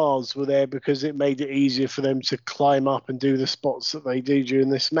the bars were there because it made it easier for them to climb up and do the spots that they do during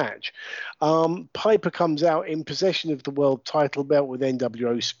this match. Piper comes out in possession of the world title belt with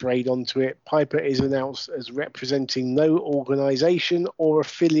NWO sprayed onto it. Piper is announced as representing no organization or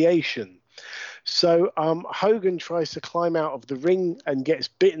affiliation. So Hogan tries to climb out of the ring and gets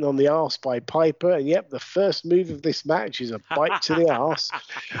bitten on the arse by Piper. And yep, the first move of this match is a bite to the arse.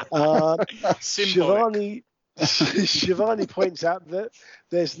 Shivani points out that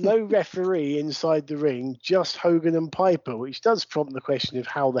there's no referee inside the ring, just Hogan and Piper, which does prompt the question of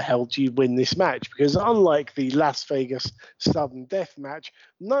how the hell do you win this match? Because unlike the Las Vegas sudden death match,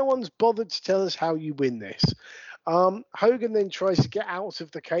 no one's bothered to tell us how you win this. Hogan then tries to get out of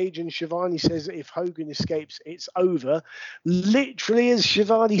the cage, and Shivani says that if Hogan escapes, it's over. Literally, as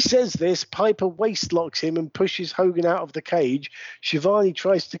Shivani says this, Piper waist locks him and pushes Hogan out of the cage. Shivani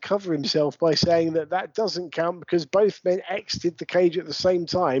tries to cover himself by saying that doesn't count because both men exited the cage at the same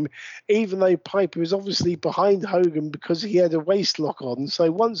time, even though Piper was obviously behind Hogan because he had a waist lock on.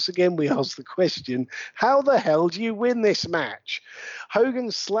 So once again, we ask the question, how the hell do you win this match?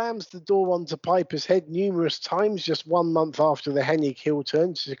 Hogan slams the door onto Piper's head numerous times, just 1 month after the Hennig heel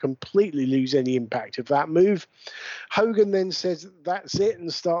turn, to completely lose any impact of that move. Hogan then says that's it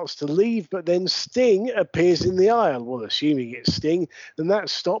and starts to leave, but then Sting appears in the aisle. Well, assuming it's Sting, and that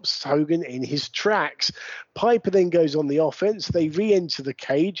stops Hogan in his tracks. Piper then goes on the offense. They re-enter the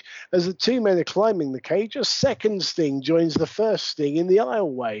cage. As the two men are climbing the cage, a second Sting joins the first Sting in the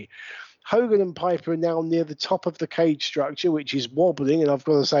aisleway. Hogan and Piper are now near the top of the cage structure, which is wobbling, and I've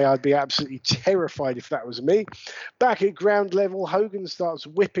got to say I'd be absolutely terrified if that was me. Back at ground level, Hogan starts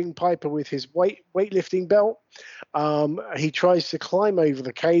whipping Piper with his weightlifting belt. He tries to climb over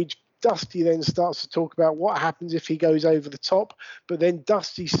the cage. Dusty then starts to talk about what happens if he goes over the top, but then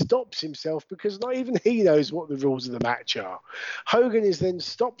Dusty stops himself because not even he knows what the rules of the match are. Hogan is then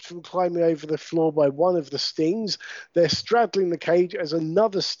stopped from climbing over the floor by one of the Stings. They're straddling the cage as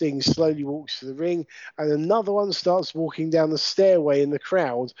another Sting slowly walks to the ring, and another one starts walking down the stairway in the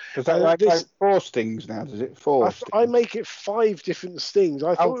crowd. Does that like 4 Stings now? Does it 4? I make it 5 different Stings.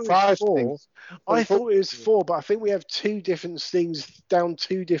 I thought it was 4. Stings. I thought it was 4, but I think we have 2 different Stings down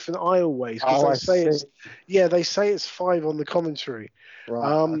 2 different aisleways. They say it's 5 on the commentary.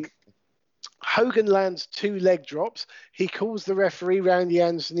 Right. Hogan lands 2 leg drops. He calls the referee Randy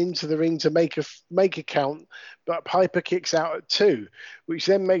Anderson into the ring to make a count, but Piper kicks out at 2, which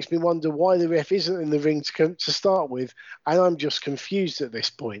then makes me wonder why the ref isn't in the ring to start with, and I'm just confused at this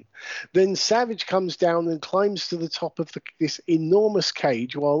point. Then Savage comes down and climbs to the top of this enormous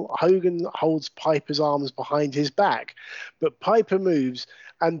cage while Hogan holds Piper's arms behind his back. But Piper moves,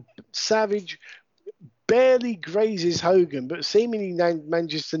 and Savage barely grazes Hogan, but seemingly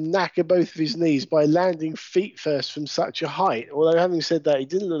manages to knacker both of his knees by landing feet first from such a height. Although, having said that, he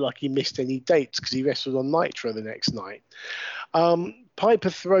didn't look like he missed any dates because he wrestled on Nitro the next night. Piper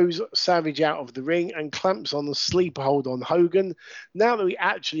throws Savage out of the ring and clamps on the sleeper hold on Hogan. Now that we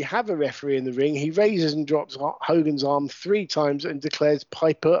actually have a referee in the ring, he raises and drops Hogan's arm 3 times and declares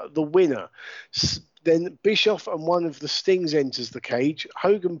Piper the winner. Then Bischoff and one of the Stings enters the cage.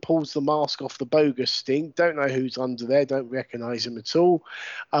 Hogan pulls the mask off the bogus Sting. Don't know who's under there. Don't recognise him at all.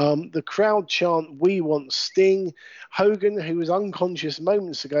 The crowd chant, "We want Sting." Hogan, who was unconscious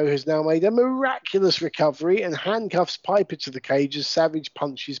moments ago, has now made a miraculous recovery and handcuffs Piper to the cage as Savage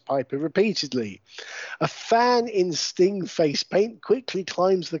punches Piper repeatedly. A fan in Sting face paint quickly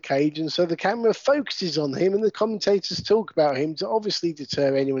climbs the cage, and so the camera focuses on him, and the commentators talk about him to obviously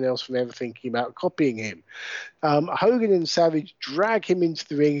deter anyone else from ever thinking about copying him. Hogan and Savage drag him into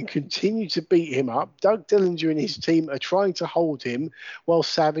the ring and continue to beat him up. Doug Dillinger and his team are trying to hold him while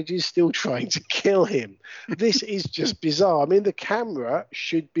Savage is still trying to kill him. This is just bizarre. I mean, the camera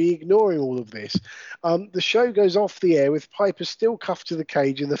should be ignoring all of this. The show goes off the air with Piper still cuffed to the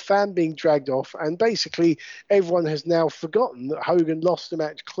cage and the fan being dragged off, and basically everyone has now forgotten that Hogan lost the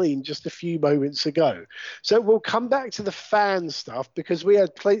match clean just a few moments ago. So we'll come back to the fan stuff because we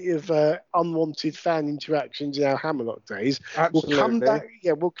had plenty of unwanted fan interactions in our Hammerlock days. Absolutely.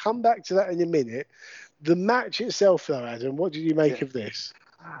 We'll come back to that in a minute. The match itself, though, Adam, what did you make of this?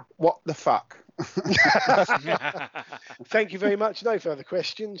 What the fuck? Thank you very much. No further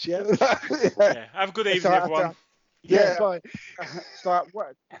questions. Yeah. Yeah. Have a good evening, So everyone. Yeah. Bye. It's like,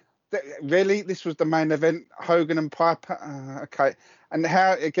 what? Really? This was the main event, Hogan and Piper? Okay. And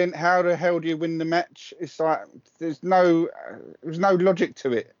how the hell do you win the match? It's like, there's no logic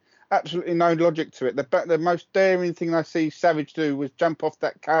to it. Absolutely no logic to it. The most daring thing I see Savage do was jump off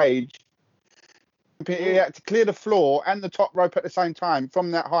that cage. He had to clear the floor and the top rope at the same time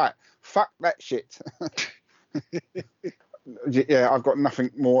from that height. Fuck that shit. Yeah, I've got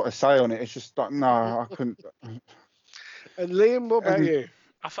nothing more to say on it. It's just like, no, I couldn't. And Liam, what about you?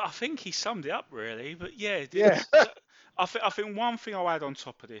 I think he summed it up really, but yeah. Yeah. I think one thing I'll add on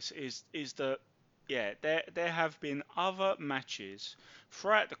top of this is that there have been other matches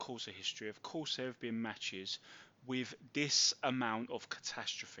throughout the course of history. Of course, there have been matches with this amount of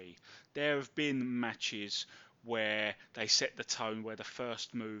catastrophe. There have been matches where they set the tone, where the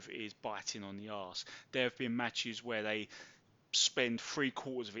first move is biting on the arse. There have been matches where they spend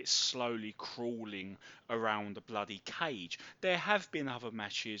 3/4 of it slowly crawling around the bloody cage. There have been other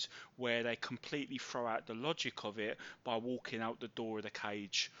matches where they completely throw out the logic of it by walking out the door of the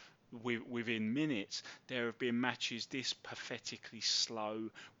cage within minutes. There have been matches this pathetically slow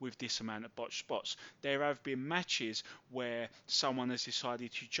with this amount of botched spots. There have been matches where someone has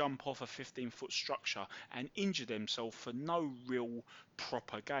decided to jump off a 15-foot structure and injure themselves for no real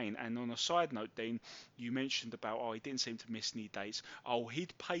proper gain. And on a side note, Dean, you mentioned about, he didn't seem to miss knee dates.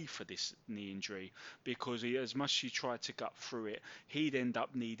 He'd pay for this knee injury because as much as he tried to gut through it, he'd end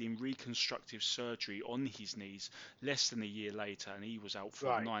up needing reconstructive surgery on his knees less than a year later, and he was out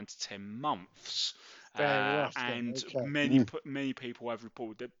for 9 to 10 months. Fair enough, and okay. many people have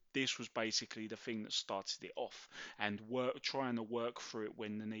reported that this was basically the thing that started it off, and trying to work through it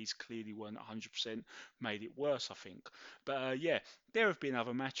when the knees clearly weren't 100% made it worse, I think. But there have been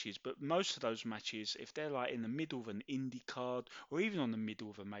other matches, but most of those matches, if they're like in the middle of an indie card or even on the middle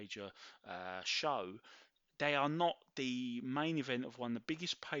of a major show, they are not the main event of one of the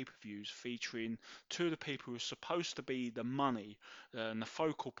biggest pay-per-views, featuring two of the people who are supposed to be the money and the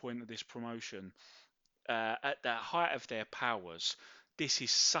focal point of this promotion at the height of their powers. This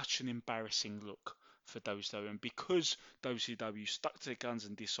is such an embarrassing look for WCW, and because WCW stuck to their guns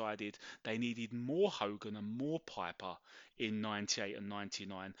and decided they needed more Hogan and more Piper in 98 and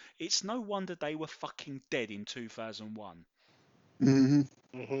 99, it's no wonder they were fucking dead in 2001.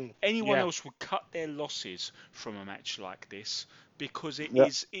 Anyone else would cut their losses from a match like this because it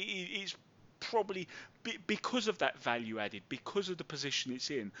is probably, because of that value added, because of the position it's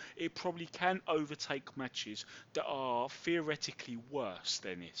in, it probably can overtake matches that are theoretically worse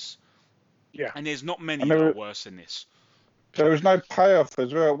than this. Yeah. And there's not many that are worse than this. There was no payoff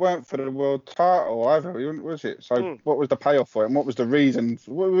as well. It weren't for the world title either, was it? So what was the payoff for it, and what was the reason?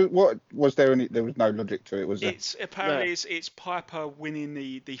 What was there? There was no logic to it, was there? It's apparently it's Piper winning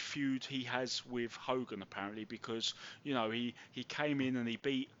the feud he has with Hogan, apparently, because he came in and he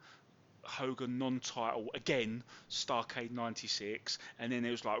beat Hogan non-title again, Starrcade 96, and then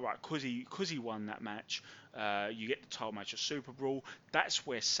it was like, right, because he won that match, you get the title match at Super Brawl. That's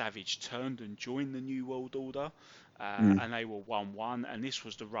where Savage turned and joined the New World Order, and they were 1-1, and this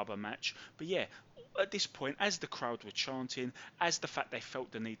was the rubber match. But yeah, at this point, as the crowd were chanting, as the fact they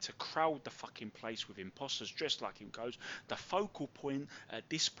felt the need to crowd the fucking place with imposters dressed like him goes, the focal point at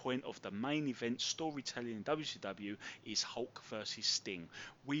this point of the main event storytelling in WCW is Hulk versus Sting.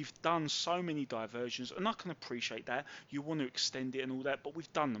 We've done so many diversions, and I can appreciate that. You want to extend it and all that, but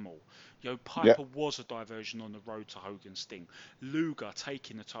we've done them all. Piper was a diversion on the road to Hogan Sting. Luger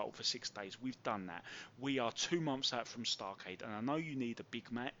taking the title for 6 days. We've done that. We are 2 months out from Starrcade, and I know you need a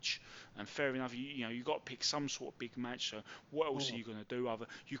big match, and fair enough, you got to pick some sort of big match. So what else are you going to do?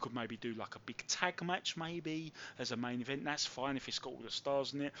 You could maybe do like a big tag match maybe as a main event. That's fine if it's got all the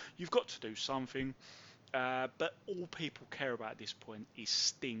stars in it. You've got to do something. But all people care about at this point is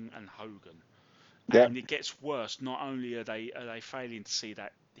Sting and Hogan. And it gets worse. Not only are they failing to see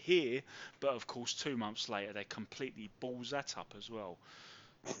that here, but of course 2 months later they completely balls that up as well.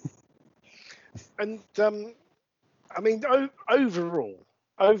 And I mean, overall,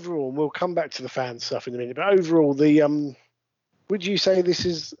 we'll come back to the fan stuff in a minute. But overall, would you say this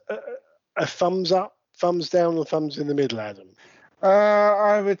is a thumbs up, thumbs down, or thumbs in the middle, Adam?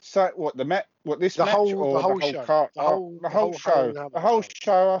 I would say the whole show. The whole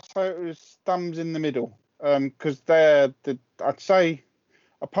show. I say it was thumbs in the middle. Because I'd say,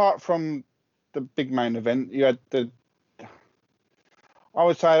 apart from the big main event, you had I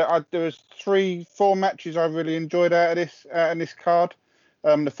would say there was 3-4 matches I really enjoyed out of this card.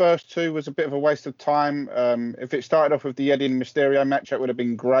 The first two was a bit of a waste of time. If it started off with the Eddie and Mysterio match, that would have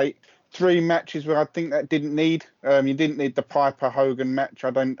been great. 3 matches where I think that didn't need. You didn't need the Piper Hogan match.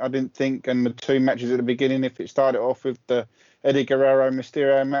 I didn't think, and the 2 matches at the beginning. If it started off with the Eddie Guerrero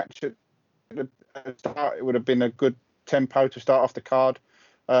Mysterio match at the start, it would have been a good tempo to start off the card.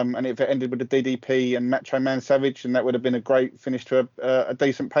 And if it ended with the DDP and Macho Man Savage, and that would have been a great finish to a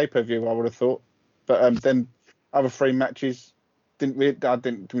decent pay-per-view, I would have thought. But then other 3 matches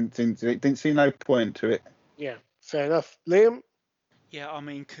didn't see no point to it. Yeah, fair enough. Liam? Yeah, I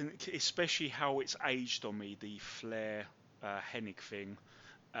mean, especially how it's aged on me, the Flair Hennig thing.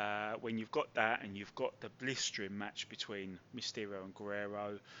 When you've got that and you've got the blistering match between Mysterio and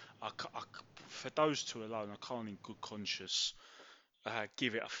Guerrero, for those 2 alone, I can't in good conscience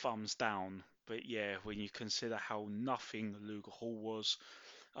give it a thumbs down. But yeah, when you consider how nothing Luger Hall was,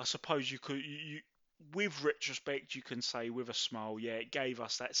 I suppose you could, with retrospect, you can say with a smile, yeah, it gave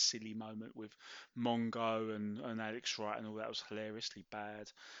us that silly moment with Mongo and Alex Wright and all that was hilariously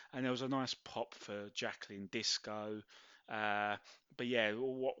bad. And there was a nice pop for Jacqueline Disco. But yeah,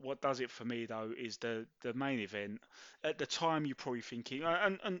 what does it for me though is the main event. At the time, you're probably thinking,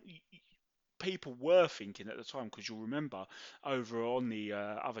 and people were thinking at the time, because you'll remember over on the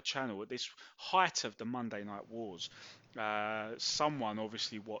other channel at this height of the Monday Night Wars, someone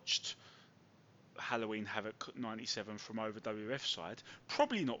obviously watched Halloween Havoc 97 from over WF side.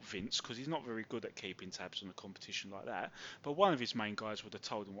 Probably not Vince, because he's not very good at keeping tabs on a competition like that. But one of his main guys would have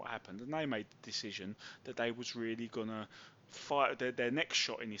told him what happened, and they made the decision that they was really gonna fight. Their next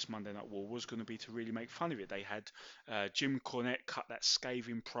shot in this Monday Night War was going to be to really make fun of it. They had Jim Cornette cut that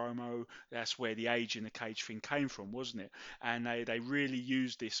scathing promo. That's where the age in the cage thing came from, wasn't it? And they really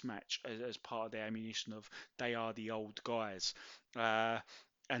used this match as part of their ammunition of they are the old guys. And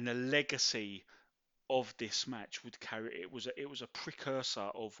the legacy of this match would carry it was a precursor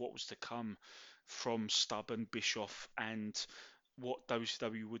of what was to come from Stubborn, Bischoff, and what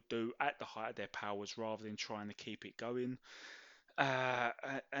WCW would do at the height of their powers rather than trying to keep it going.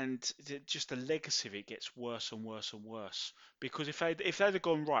 And just the legacy of it gets worse and worse and worse, because if they'd have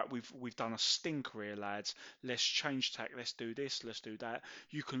gone, right, we've done a stinker here, lads, let's change tack, let's do this, let's do that,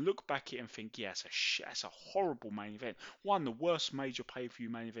 you can look back at it and think, yeah, that's a horrible main event, one of the worst major pay-per-view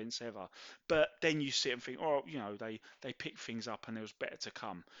main events ever. But then you sit and think, oh, you know, they picked things up and there was better to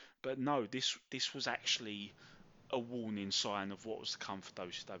come. But no, this was actually a warning sign of what was to come for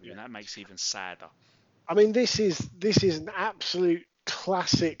WCW, and that makes it even sadder. I mean, this is an absolute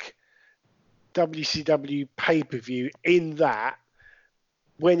classic WCW pay-per-view in that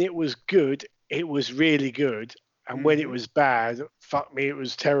when it was good, it was really good, and when it was bad, fuck me, it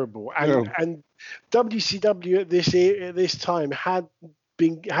was terrible. And WCW at this time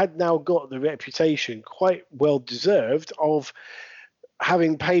had now got the reputation, quite well deserved, of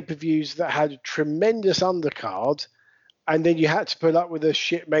having pay-per-views that had a tremendous undercard. And then you had to put up with a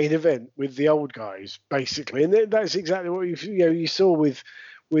shit main event with the old guys, basically, and that's exactly what you saw with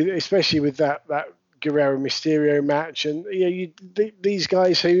especially with that Guerrero Mysterio match, and these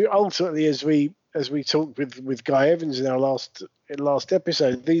guys who ultimately, as we talked with Guy Evans in our last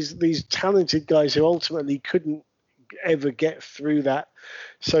episode, these talented guys who ultimately couldn't ever get through that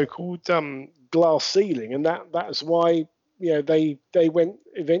so-called glass ceiling, and that's why they went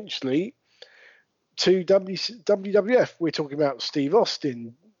eventually to WWF. We're talking about Steve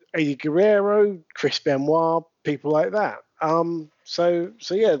Austin, Eddie Guerrero, Chris Benoit, people like that. So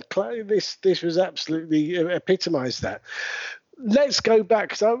yeah, this was absolutely epitomized that. Let's go back,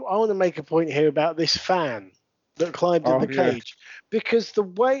 because I want to make a point here about this fan that climbed in the cage, because the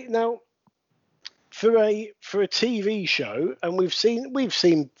way now for a TV show, and we've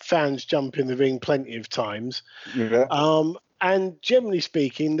seen fans jump in the ring plenty of times, and generally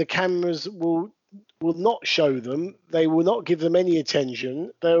speaking, the cameras will not show them. They will not give them any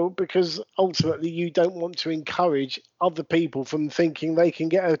attention, though, because ultimately you don't want to encourage other people from thinking they can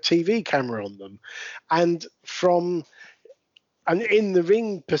get a TV camera on them. And from an in the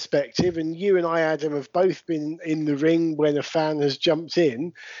ring perspective, and you and I, Adam, have both been in the ring when a fan has jumped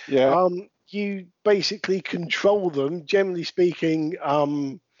in. You basically control them. Generally speaking,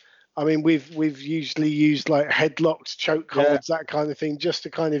 I mean, we've usually used like headlocks, chokeholds, that kind of thing, just to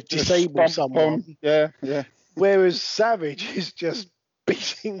kind of disable someone. Yeah. Whereas Savage is just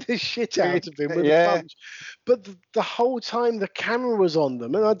beating the shit out of him with a punch. But the whole time the camera was on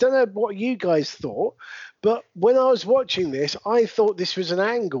them, and I don't know what you guys thought, but when I was watching this, I thought this was an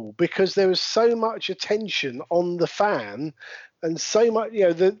angle, because there was so much attention on the fan. And so much,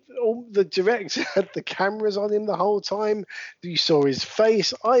 the director had the cameras on him the whole time. You saw his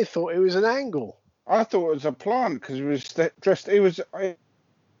face. I thought it was an angle. I thought it was a plant, because he was dressed. It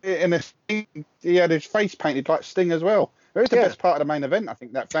in a scene, he had his face painted like Sting as well. It was the Yeah. best part of the main event, I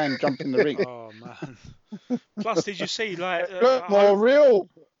think, that fan jumping in the ring. Oh man! Plus, did you see like It looked more real.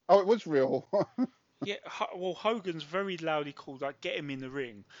 Oh, it was real. yeah? Well, Hogan's very loudly called like get him in the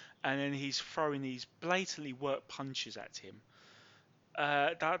ring, and then he's throwing these blatantly worked punches at him.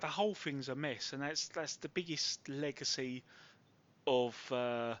 The whole thing's a mess, and that's the biggest legacy of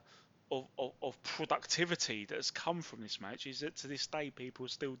productivity that has come from this match. Is that to this day people are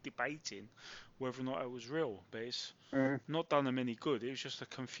still debating whether or not it was real, but it's not done them any good. It was just a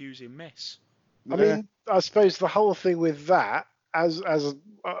confusing mess. I mean, I suppose the whole thing with that, as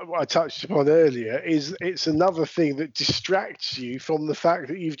I touched upon earlier, is it's another thing that distracts you from the fact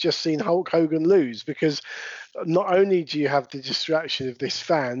that you've just seen Hulk Hogan lose, because not only do you have the distraction of this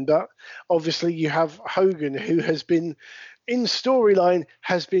fan, but obviously you have Hogan, who has been in storyline,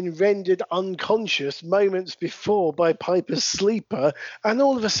 has been rendered unconscious moments before by Piper's sleeper, and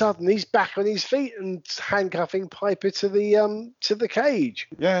all of a sudden he's back on his feet and handcuffing Piper to the cage.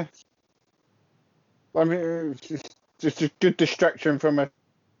 Yeah. I mean, it's just a good distraction from a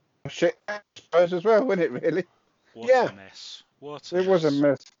shit, I suppose, as well, wasn't it, really? What a mess. It was a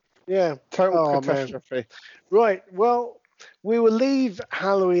mess. Yeah. Total catastrophe. Man. Right. Well, we will leave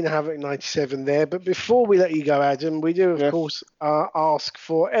Halloween Havoc 97 there, but before we let you go, Adam, we do, of course, ask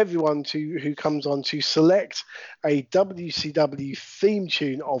for everyone who comes on to select a WCW theme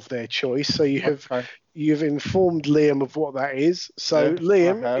tune of their choice. So you've informed Liam of what that is. So,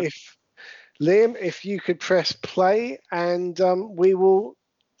 Liam, if you could press play, and we will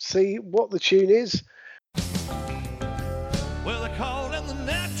see what the tune is. Well, they call him the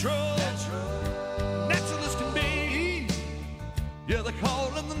natural. Natural as can be. Yeah, they call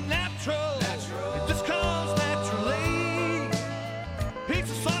him the natural. It just comes naturally. He's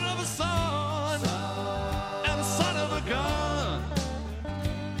the son of a son and the son of a gun.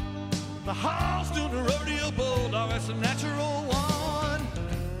 The horse doing the rodeo bulldog, that's a natural one.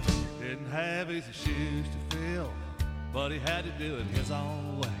 Didn't have easy shoes to fill, but he had to do it his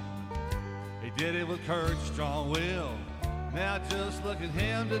own way. He did it with courage, strong will. Now just look at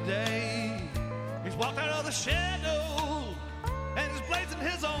him today. He's walked out of the shadow and he's blazing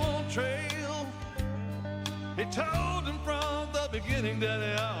his own trail. He told him from the beginning that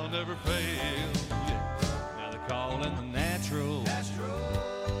I'll never fail. Yeah. Now they call him the natural.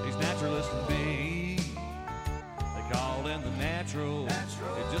 He's natural as can be. They call him the natural.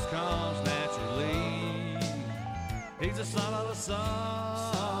 It just comes naturally. He's the son of a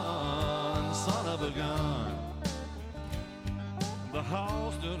son, son of a gun. The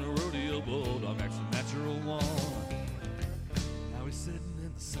horse doing a rodeo bulldog, that's a natural one. Now he's sitting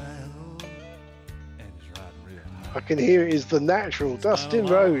in the saddle and he's riding real high. I can hear it is the natural Dustin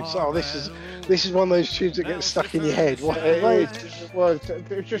Rhodes. Oh, this is one of those tunes that gets stuck in your head. What? It was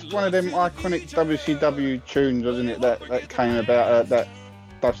just one of them iconic WCW tunes, wasn't it? That came about, that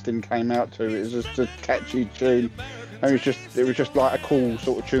Dustin came out to. It was just a catchy tune. And it was just like a cool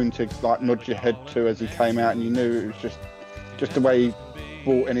sort of tune to like nod your head to as he came out, and you knew it was just the way he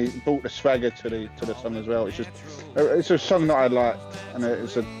brought the swagger to the song as well. It's a song that I liked, and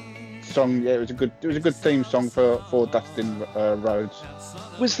it's a song. Yeah, it was a good theme song for Dustin Rhodes.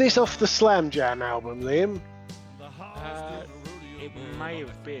 Was this off the Slam Jam album, Liam? It may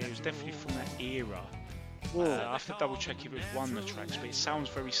have been. It was definitely from that era. I have to double check if it was one of the tracks, but it sounds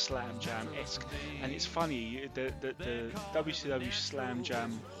very Slam Jam-esque. And it's funny, the WCW Slam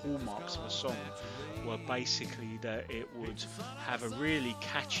Jam hallmarks of a song were basically that it would have a really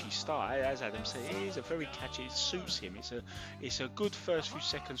catchy start. As Adam said, it is a very catchy, it suits him. It's a good first few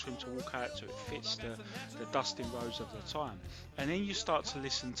seconds for him to walk out to. It fits the Dustin Rhodes of the time. And then you start to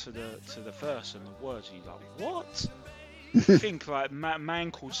listen to the verse and the words, and you're like, what? I think like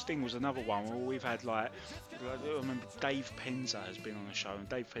Man Called Sting was another one where we've had like I remember Dave Penza has been on the show, and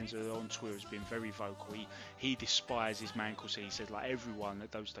Dave Penza on Twitter has been very vocal. He despises Man Called Sting. He said like everyone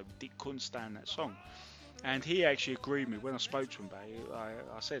that those couldn't stand that song, and he actually agreed with me when I spoke to him about it.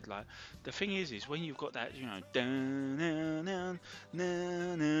 I said like the thing is when you've got that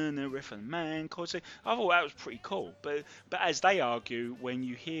riff and Man Called Sting, I thought that was pretty cool. But as they argue, when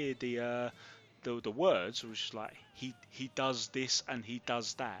you hear the words, it was just like he does this and he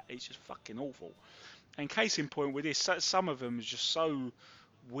does that. It's just fucking awful. And case in point with this, some of them is just so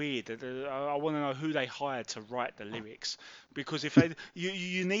weird that I want to know who they hired to write the lyrics, because if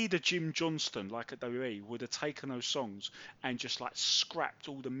you need a Jim Johnston like at WWE would have taken those songs and just like scrapped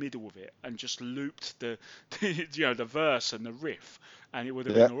all the middle of it and just looped the the verse and the riff, and it would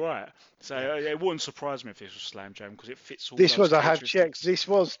have been all right. So it wouldn't surprise me if this was Slam Jam, because it fits all. This was, I have checked, this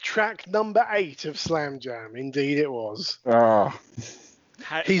was track number 8 of Slam Jam. Indeed, it was.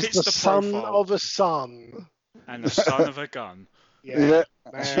 He's fits the the son profile. of a son. And the son of a gun. Yeah.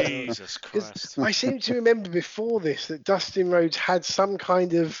 Jesus 'Cause Christ. I seem to remember before this that Dustin Rhodes had some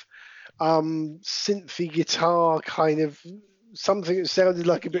kind of synthy guitar, kind of something that sounded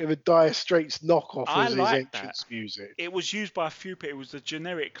like a bit of a Dire Straits knockoff I as his like entrance music. It was used by a few people. It was the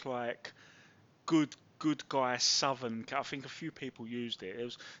generic, like, good guy Southern. I think a few people used it. There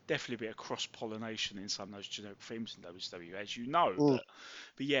was definitely a bit of cross-pollination in some of those generic themes in WCW, as you know.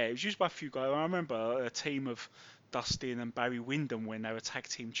 But yeah, it was used by a few guys. I remember a team of Dustin and Barry Windham when they were tag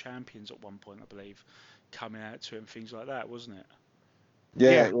team champions at one point, I believe, coming out to it and things like that, wasn't it?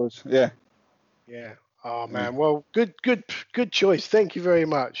 Yeah, it was. Yeah. Yeah. Oh man. Well, good choice. Thank you very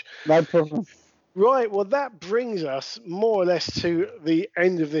much. No problem. Right, well, that brings us more or less to the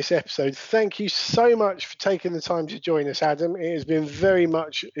end of this episode. Thank you so much for taking the time to join us, Adam. It has been very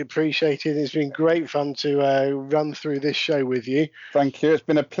much appreciated. It's been great fun to run through this show with you. Thank you. It's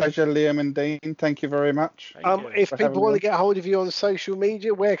been a pleasure, Liam and Dean. Thank you very much. If people want to get hold of you on social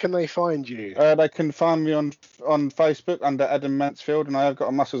media, where can they find you? They can find me on Facebook under Adam Mansfield, and I have got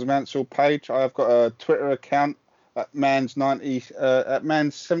a Muscles Mansfield page. I have got a Twitter account at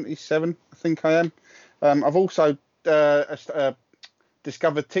Mans77, I think I am. I've also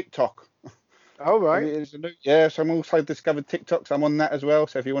discovered TikTok. Oh, right. Yeah, so I'm also discovered TikTok, so I'm on that as well.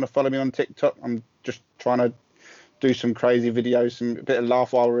 So if you want to follow me on TikTok, I'm just trying to do some crazy videos, a bit of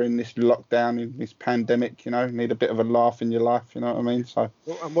laugh while we're in this lockdown, in this pandemic, need a bit of a laugh in your life, you know what I mean? So.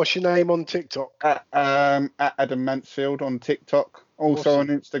 And what's your name on TikTok? At Adam Mansfield on TikTok. Also awesome. On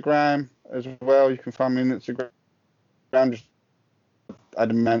Instagram as well. You can find me on Instagram. Just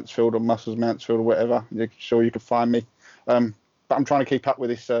Adam Mansfield or Muscles Mansfield or whatever. You're sure you can find me. But I'm trying to keep up with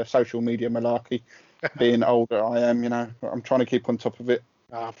this social media malarkey. Being older, I am, I'm trying to keep on top of it.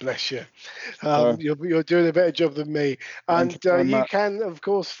 Ah, bless you. You're doing a better job than me. And you can, of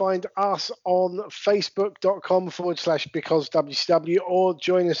course, find us on facebook.com/BecauseWCW or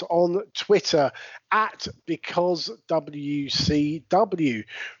join us on Twitter at BecauseWCW.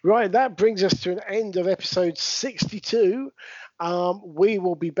 Right, that brings us to an end of episode 62. We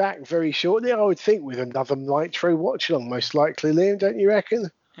will be back very shortly, I would think, with another Nitro watch-along, most likely, Liam, don't you reckon?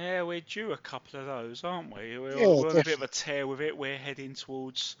 Yeah, we're due a couple of those, aren't we? We're on a bit of a tear with it. We're heading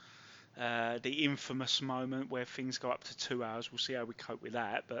towards the infamous moment where things go up to 2 hours. We'll see how we cope with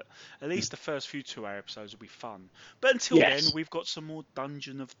that. But at least the first few 2 hour episodes will be fun. But until then, we've got some more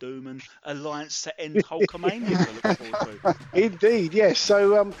Dungeon of Doom and Alliance to End Hulkamania to look forward to. Indeed, yes.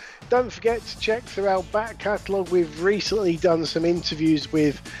 So don't forget to check through our back catalogue. We've recently done some interviews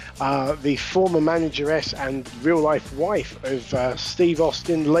with the former manageress and real-life wife of Steve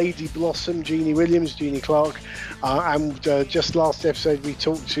Austin, Lady Blossom, Jeannie Williams, Jeannie Clark. And just last episode, we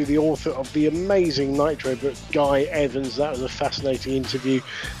talked to the author of the amazing Nitro book, Guy Evans. That was a fascinating interview.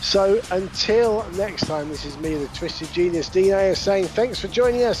 So until next time, this is me, the Twisted Genius, Dean Ayers, saying thanks for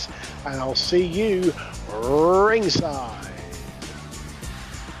joining us, and I'll see you ringside.